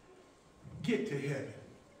get to heaven?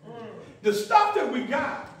 The stuff that we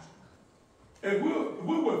got, and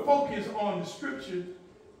we were focused on the scripture.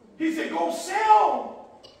 He said, go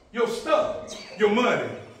sell your stuff, your money,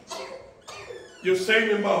 your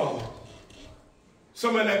saving bond,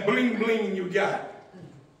 some of that bling bling you got.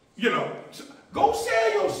 You know, go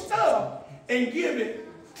sell your stuff and give it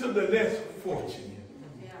to the less fortunate.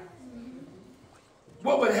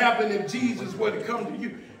 What would happen if Jesus were to come to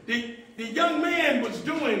you? The young man was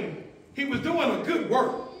doing a good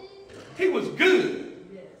work. He was good.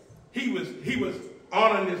 He was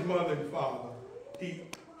honoring his mother and father.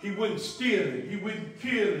 He wasn't stealing. He wasn't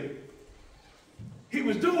killing. He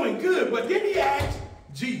was doing good, but then he asked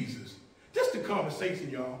Jesus. Just the conversation,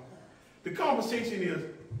 y'all. The conversation is,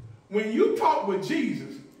 when you talk with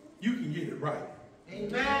Jesus, you can get it right.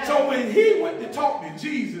 Amen. So when he went to talk to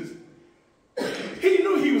Jesus, he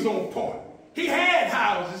knew he was on point. He had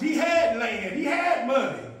houses, he had land, he had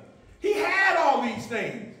money. He had all these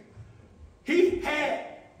things. He had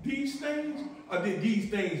these things, or did these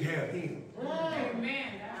things have him?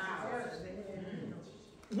 Amen.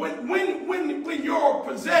 When your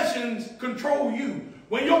possessions control you,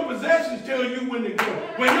 when your possessions tell you when to go,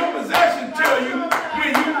 when your possessions tell you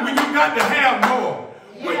when you got to have more,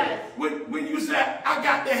 when you say, I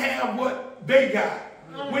got to have what they got,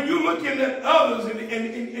 when you're looking at others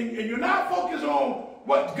and you're not focused on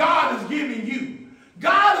what God is giving you,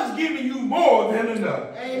 God is giving you more than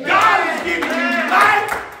enough. Amen. God is giving you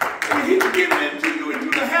life, and he's giving it to you, and you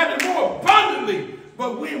can have it more abundantly.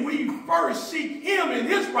 But when we first seek him and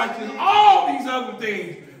his righteousness, all these other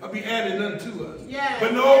things will be added unto us. Yes.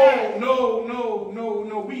 But no.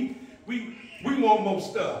 We want more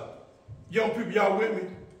stuff. Young people, y'all with me?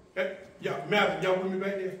 Y'all with me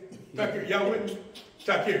back there? Back here, y'all with me?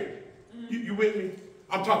 Back here. You with me?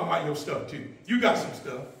 I'm talking about your stuff too. You got some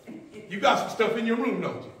stuff. You got some stuff in your room,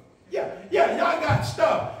 don't you? Yeah, y'all got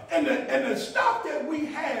stuff. And the stuff that we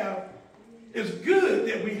have is good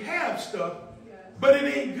that we have stuff, but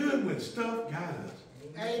it ain't good when stuff got us.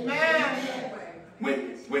 Amen.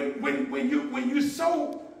 When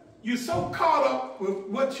you're so caught up with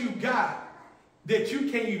what you got that you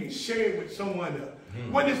can't even share it with someone else.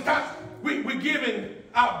 When it's time, we're giving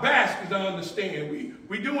out baskets, I understand.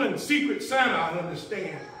 We're doing Secret Santa, I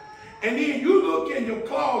understand. And then you look in your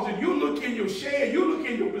closet, you look in your shed, you look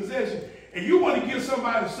in your possession, and you want to give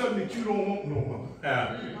somebody something that you don't want no more.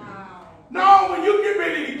 No, when you get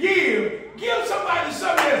ready to give somebody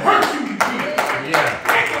something that hurts you to give.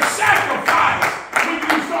 Make a sacrifice when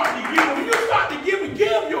you start to give. When you start to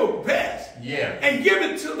give your best. And give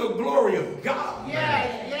it to the glory of God.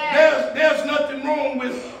 There's nothing wrong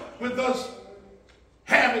with us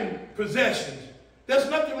having possessions. There's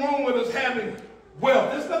nothing wrong with us having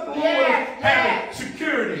wealth. There's nothing wrong with us having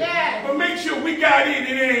security. But make sure we got it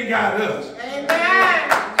and it ain't got us. Amen.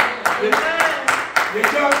 The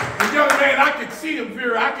young man, I could see him,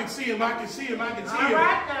 Vera. I could see him.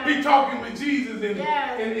 He talking with Jesus,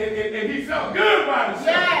 and he felt good about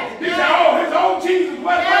himself. He said, oh, his old Jesus,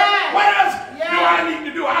 what else do I need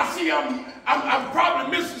to do? I see I'm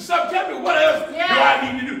probably missing something. Tell me, what else do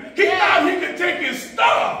I need to do? He thought he could take his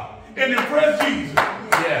stuff and impress Jesus.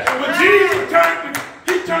 So when Jesus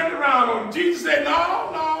turned around on him, Jesus said,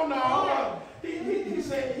 no. He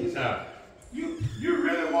said, you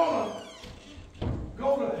really want to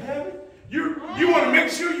go to heaven? You want to make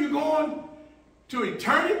sure you're going to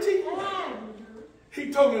eternity?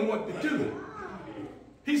 He told him what to do.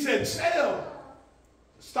 He said, sell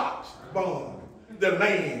stocks, bond, the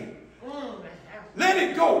land. Let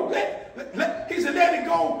it go. He said, let it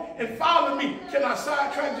go and follow me. Can I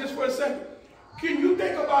sidetrack just for a second? Can you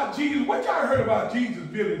think about Jesus? What y'all heard about Jesus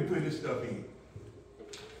building to put his stuff in?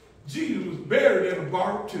 Jesus was buried in a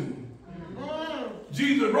borrowed tomb.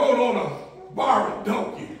 Jesus rode on a borrowed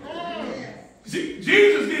donkey.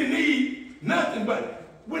 Jesus didn't need nothing, but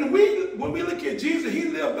when we look at Jesus, he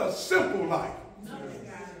lived a simple life.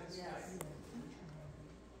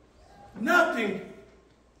 Nothing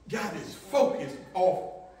got his focus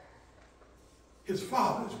off his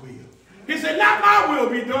Father's will. He said, not my will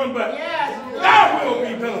be done, but thy will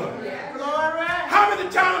be done. How many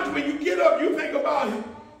times when you get up, you think about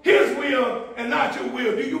his will and not your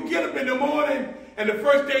will? Do you get up in the morning and the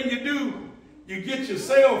first thing you do, you get your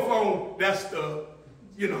cell phone, that stuff,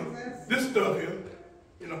 you know, this stuff here,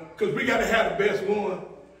 you know, because we got to have the best one.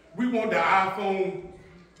 We want the iPhone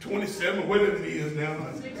 27, whatever it is now.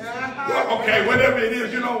 Okay, whatever it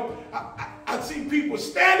is, you know. I see people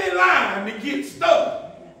stand in line to get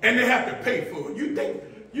stuff, and they have to pay for it. You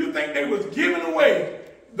think they was giving away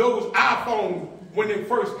those iPhones when they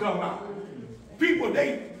first come out? People,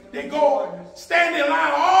 they go stand in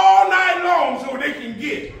line all night long so they can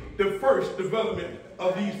get the first development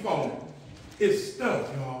of these phones. It's stuff,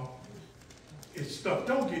 y'all. It's stuff.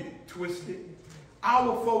 Don't get it twisted.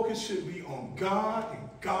 Our focus should be on God and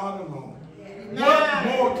God alone. Amen. What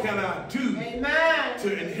more can I do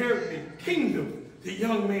to inherit the kingdom? The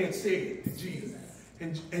young man said to Jesus.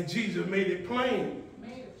 And Jesus made it plain.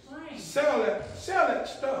 Sell that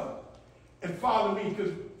stuff and follow me.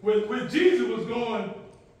 Because when Jesus was going,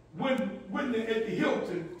 when at the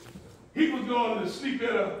Hilton, he was going to sleep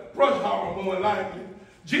at a brush harbor more likely.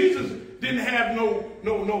 Jesus didn't have no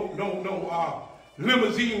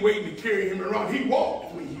limousine waiting to carry him around. He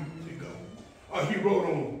walked where he usually go. Or he rode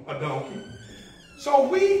on a donkey. So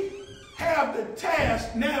we have the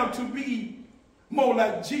task now to be more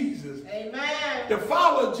like Jesus. Amen. To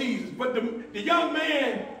follow Jesus. But the young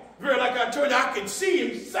man, very like I told you, I could see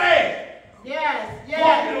him sad. Yes.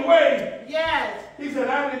 Walking away. Yes. He said,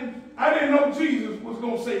 I didn't know Jesus was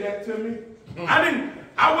going to say that to me.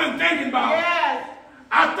 I wasn't thinking about it.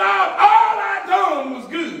 I thought all I done was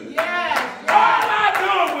good. All I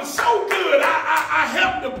done was so good. I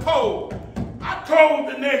helped the poor. I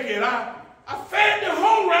clothed the naked. I fed the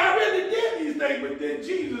hungry. I really did these things. But then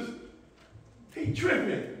Jesus, he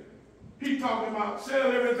tripping. He talking about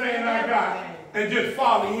sell everything I got and just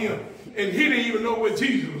follow him. And he didn't even know where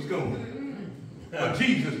Jesus was going. But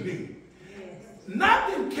Jesus did.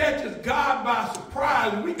 Nothing catches God by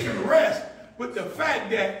surprise. We can rest with the fact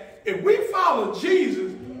that if we follow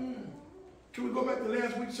Jesus, can we go back to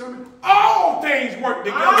last week's sermon? All things work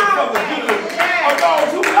together for the good of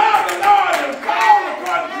those who love the Lord and called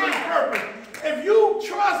according to his purpose. If you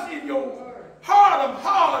trust in your heart of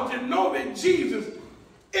hearts and know that Jesus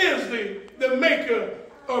is the maker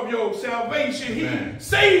of your salvation, he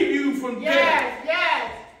saved you from death,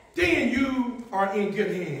 then you are in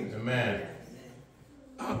good hands. Amen.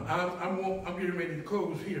 I'm getting ready to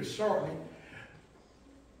close here shortly.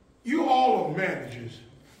 You all are managers.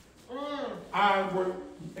 I work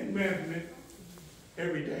in management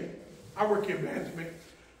every day. I work in management.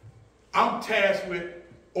 I'm tasked with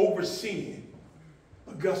overseeing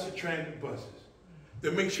Augusta Transit buses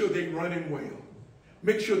to make sure they're running well,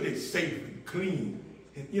 make sure they're safe and clean.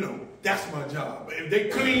 And, you know, that's my job. If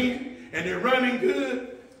they're clean and they're running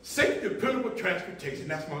good, safe, dependable transportation.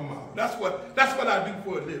 That's my motto. That's what I do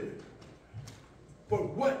for a living. But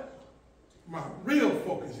what my real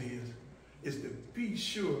focus is to be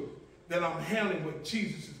sure that I'm handling what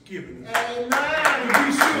Jesus has given us. Amen. To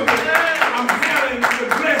be sure that I'm handling the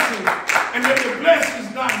blessing and that the blessing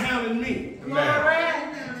is not handling me.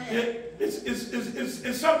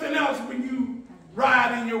 It's something else when you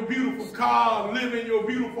ride in your beautiful car, live in your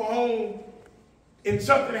beautiful home, and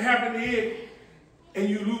something happens to it, and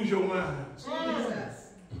you lose your mind.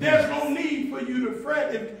 There's no need for you to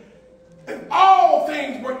fret. If all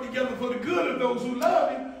things work together for the good of those who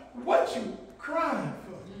love him, what you crying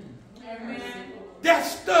for? Amen.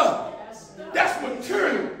 That's stuff. That's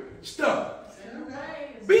material stuff.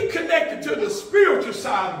 Be connected to the spiritual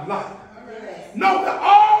side of life. Know that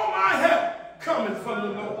all my help coming from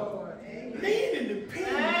the Lord. Lean and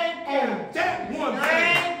depend on that one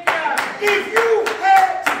thing. If you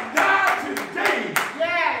had to die today,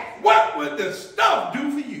 what would the stuff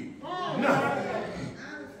do for you? Nothing.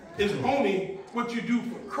 It's only what you do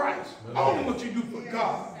for Christ, only what you do for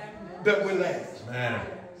God that will last. Man.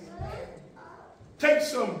 Take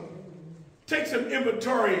some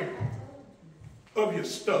inventory of your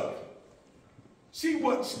stuff. See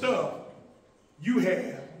what stuff you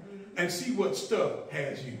have and see what stuff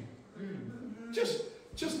has you.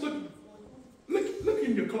 Just look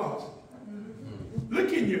in your closet.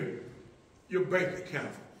 Look in your bank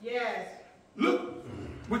account. Yes. Look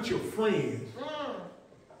with your friends.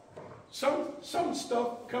 Some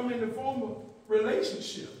stuff come in the form of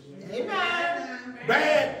relationships. Amen.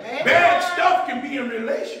 Bad stuff can be in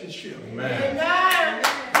relationships. Amen.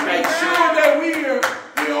 Make sure that we're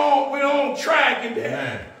on track and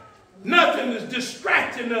that nothing is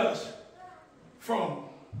distracting us from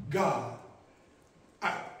God.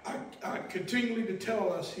 I continually to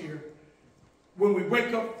tell us here when we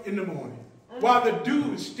wake up in the morning, while the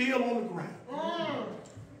dew is still on the ground.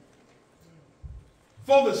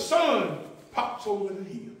 For the sun pops over the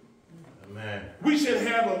hill. Amen. We should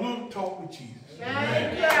have a little talk with Jesus.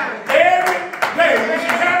 Amen. Every day we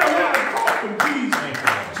should have a little talk with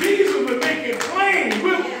Jesus. Jesus will make it plain.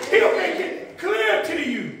 He'll make it clear to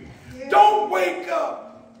you. Don't wake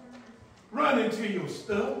up running to your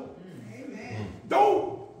stuff. Don't.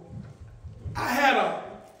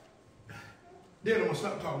 Then I'm going to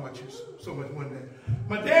stop talking about you so much one day.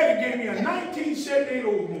 My daddy gave me a 1978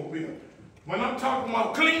 Oldsmobile. When I'm talking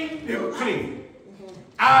about clean, it was clean.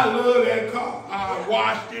 I love that car. I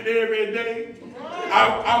washed it every day.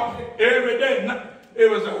 Every day.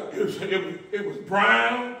 It was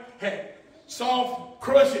brown, had soft,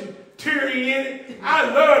 crushing teary in it. I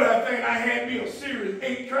love that thing. I had me a Series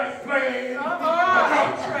 8-track playing.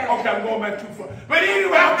 Okay, I'm going back too far. But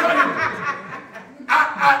anyway, I'm telling you,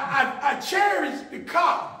 I cherished the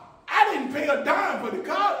car. I didn't pay a dime for the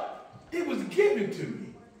car. It was given to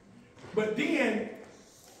me. But then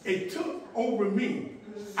it took over me.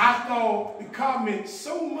 I thought the car meant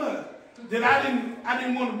so much that I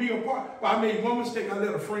didn't want to be a part. Well, I made one mistake. I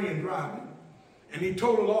let a friend drive it. And he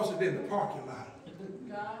totally lost it in the parking lot.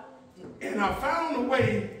 And I found a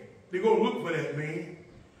way to go look for that man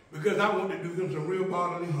because I wanted to do him some real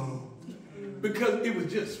bodily harm. Because it was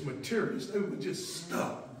just material. It was just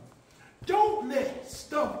stuff. Don't let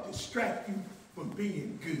stuff distract you from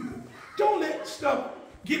being good. Don't let stuff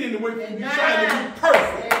get in the way from you trying to be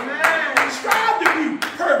perfect. Amen. Strive to be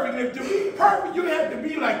perfect. And to be perfect, you have to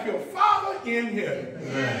be like your Father in heaven.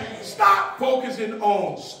 Amen. Stop focusing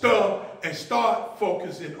on stuff and start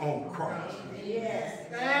focusing on Christ. Yes.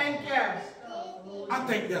 Thank you. I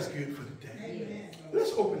think that's good for today. Amen.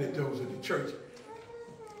 Let's open the doors of the church.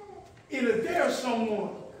 And if there's someone,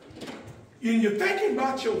 and you're thinking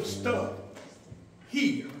about your stuff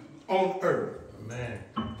here on earth, amen,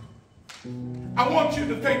 I want you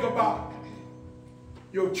to think about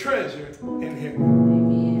your treasure in heaven.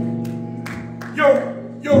 Amen.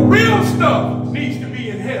 Your real stuff needs to be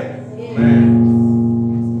in heaven. Amen.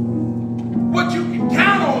 What you can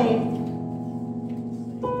count on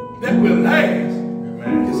that will last,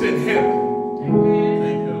 amen, is in heaven. Amen.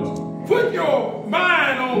 Thank you, Lord. Put your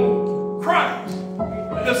mind on Christ,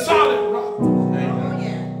 the solid rock. Oh,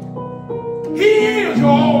 yeah. He is your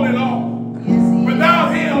all in all. Yes,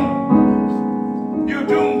 without him, you're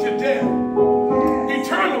doomed to death.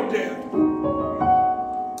 Eternal death.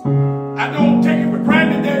 I don't take it for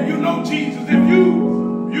granted that you know Jesus. If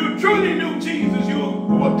you truly knew Jesus, you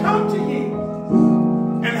will come to him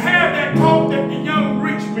and have that talk that the young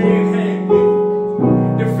rich man had with him.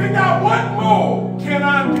 To figure out what more can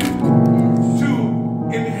I do to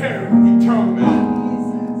inherit eternal life.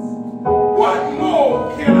 What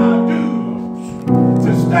more can I do to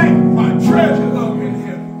stack my treasure up in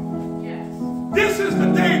heaven? Yes. This is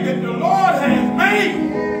the day that the Lord has made.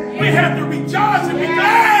 Yes. We have to rejoice and be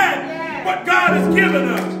glad what God has given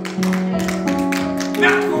us.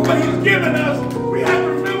 Not for what he's given us. We have to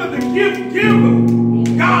remember the gift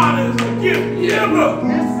giver. God is a gift giver.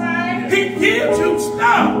 That's right. He gives you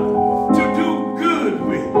stuff to do good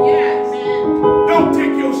with. Yes. Don't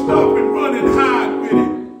take your stuff and run and hide with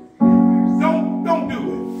it. Don't do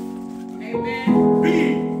it. Amen. Be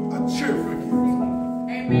a cheerful giver.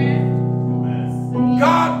 Amen.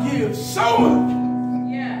 God gives so much.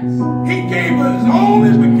 Yes. He gave us his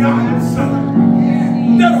only begotten Son.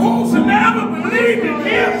 Yes. That whosoever believes in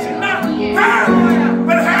him should not perish,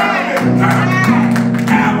 but have everlasting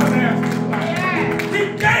life. Yes. He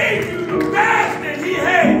gave you the best that he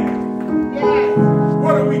had. Yes.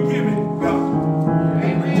 What are we giving God?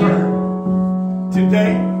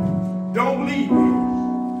 Today, don't leave here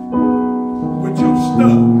with your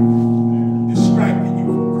stuff distracting you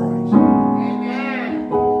from Christ. Amen.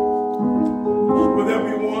 Will there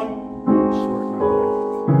be one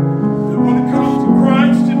that want to come to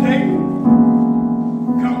Christ today?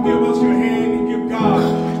 Come give us your hand and give God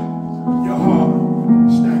your heart.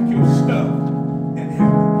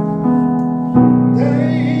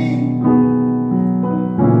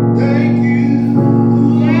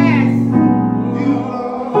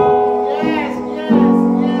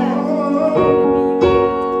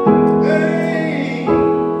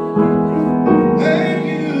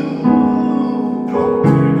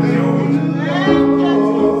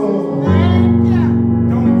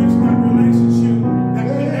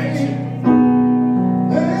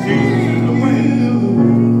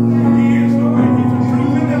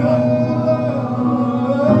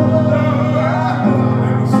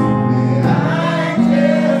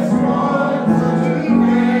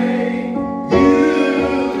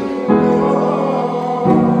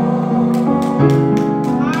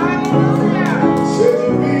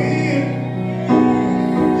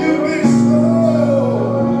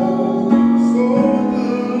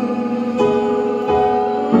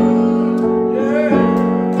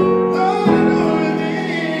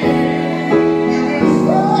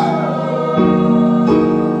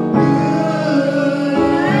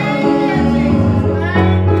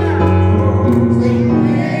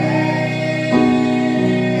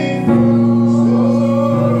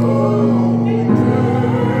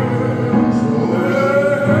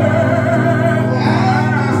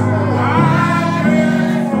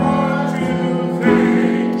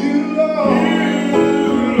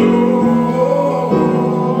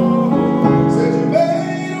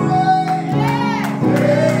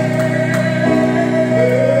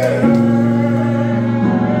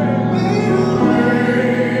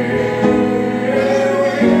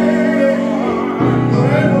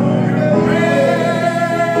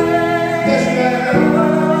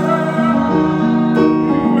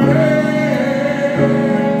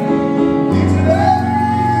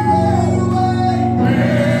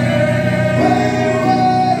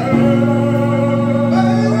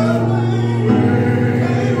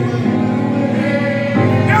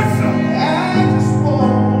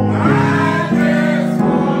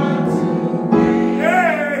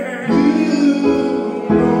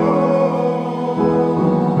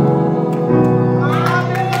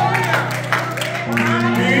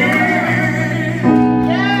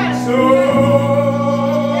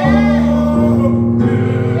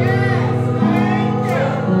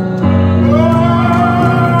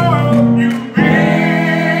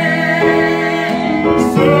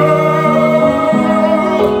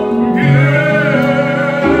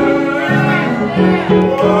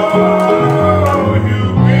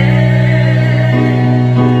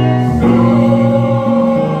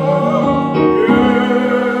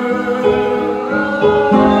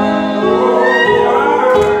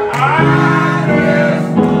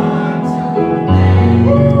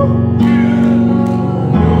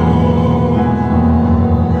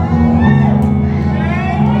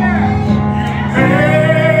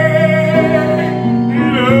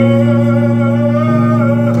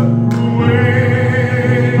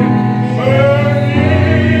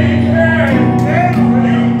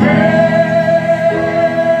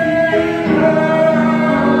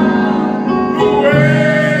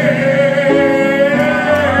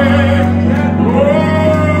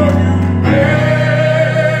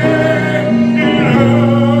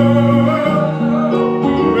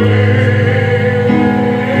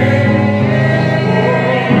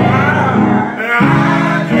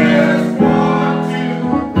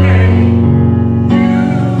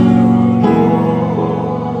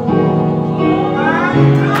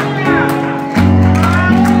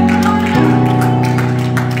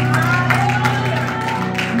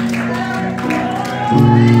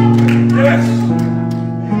 Yes.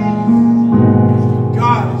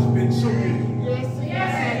 God has been so good.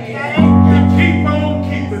 He keep on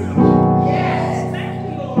keeping us.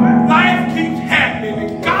 Life keeps happening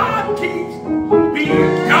and God keeps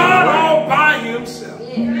being God all by himself.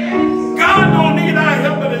 God don't need our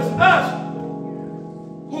help, but it's us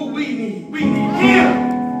who we need. We need him.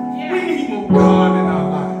 We need more God in our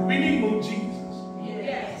life. We need more Jesus.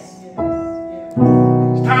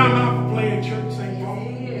 It's time out for playing church, St. Paul.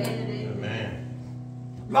 Amen.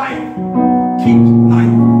 Life keeps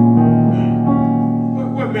life.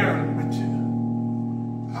 Where Marilyn with you?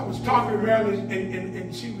 I was talking to Marilyn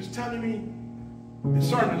and she was telling me, the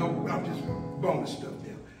sermon over, I'm just bonus stuff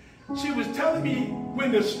there. She was telling me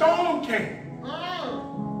when the storm came,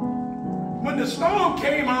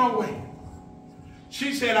 our way,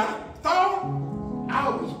 she said, I thought I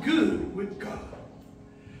was good with God.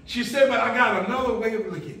 She said, but I got another way of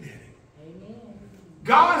looking at it.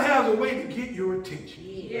 God has a way to get your attention.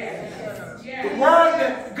 The word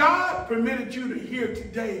that God permitted you to hear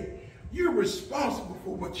today, you're responsible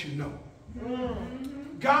for what you know.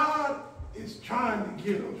 God is trying to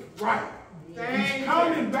get us right. He's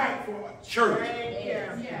coming back for a church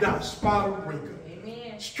without spot or wrinkle.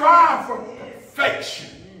 Strive for perfection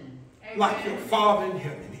like your Father in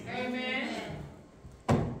heaven is.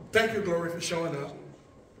 Thank you, Glory, for showing up.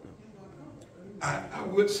 I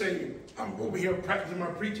would say I'm over here practicing my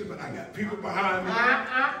preaching, but I got people behind me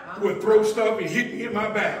who would throw stuff and hit me in my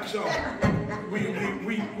back. So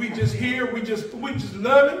we just here, we just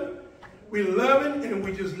loving. We loving and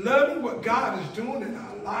we just loving what God is doing in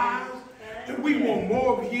our lives. And we want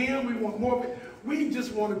more of him. We want more of it. We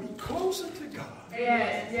just want to be closer to God.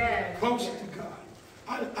 Closer to God.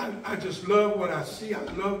 I just love what I see. I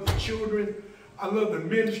love the children. I love the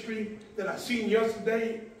ministry that I seen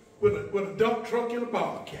yesterday with a dump truck and a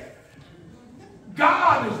bobcat.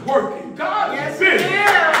 God is working. God is busy.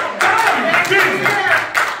 God is busy.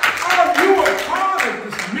 Are you a part of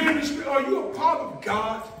this ministry? Are you a part of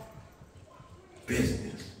God's business?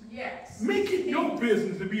 Make it your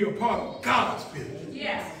business to be a part of God's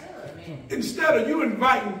business. Instead of you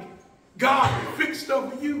inviting God to fix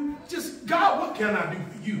stuff for you, just, God, what can I do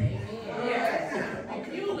for you?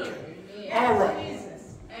 Okay. All right.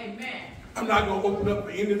 I'm not going to open up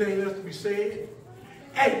for anything else to be said.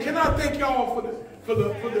 Hey, can I thank y'all for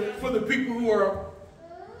the people who are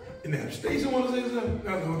in there? Stacey want to say something?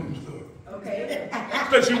 That's a whole new story. Okay.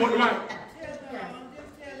 Stacey, you want the mic?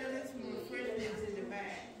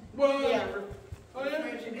 Well, oh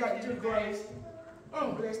yeah? You got 2 grades.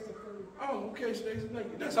 Oh, bless the food. Oh, okay, Stacey,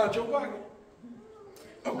 thank you. That's out your pocket.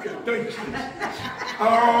 Okay, thank you, Stacey.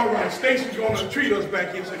 All right, Stacey's going to treat us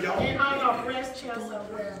back here, so y'all. And honor of breast cancer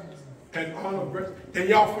awareness. And honor of breast. And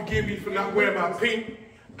y'all forgive me for not wearing my pink.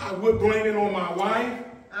 I would blame it on my wife.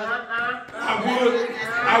 I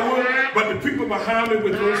would. But the people behind me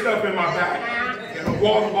would throw stuff in my back. And the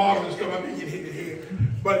water bottles and stuff, I've been getting hit in the head.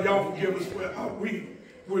 But y'all forgive us.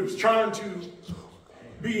 We was trying to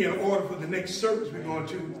be in order for the next service we're going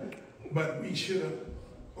to, but we should have,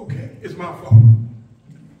 okay, it's my fault.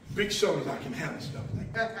 Big shoulders, I can handle stuff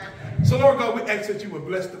like that. So Lord God, we ask that you would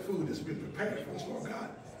bless the food that's been prepared for us, Lord God,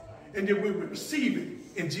 and that we would receive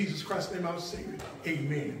it in Jesus Christ's name, our Savior.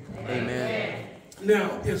 Amen. Amen.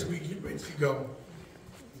 Now, as we get ready to go,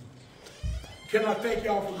 can I thank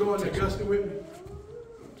y'all for going to Augusta with me?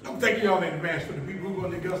 I'm thanking y'all in advance for the people who are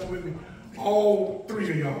going to Augusta with me. All 3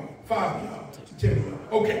 of y'all, 5 of y'all, 10 of y'all.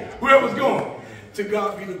 Okay, whoever's going. To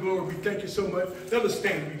God be the glory. We thank you so much. Let us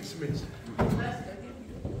stand and be dismissed.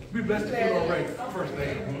 We blessed the food already. First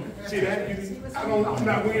name. See that? I'm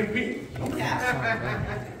not wearing pink.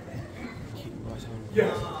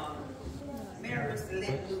 Yes. Mary,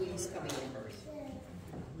 let Louise come in first.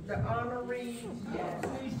 The honoree.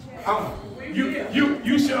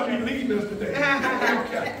 You shall be leading us today.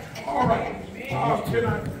 Okay. All right. Can I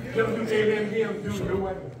do amen again? Do it your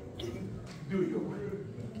way. Do it your way.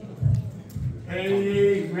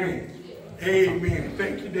 Amen. Amen.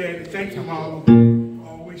 Thank you, Daddy. Thank you, Mama.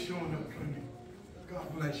 Always showing up for me. God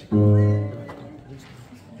bless you.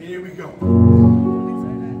 Here we go.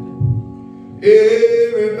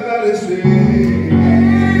 Everybody say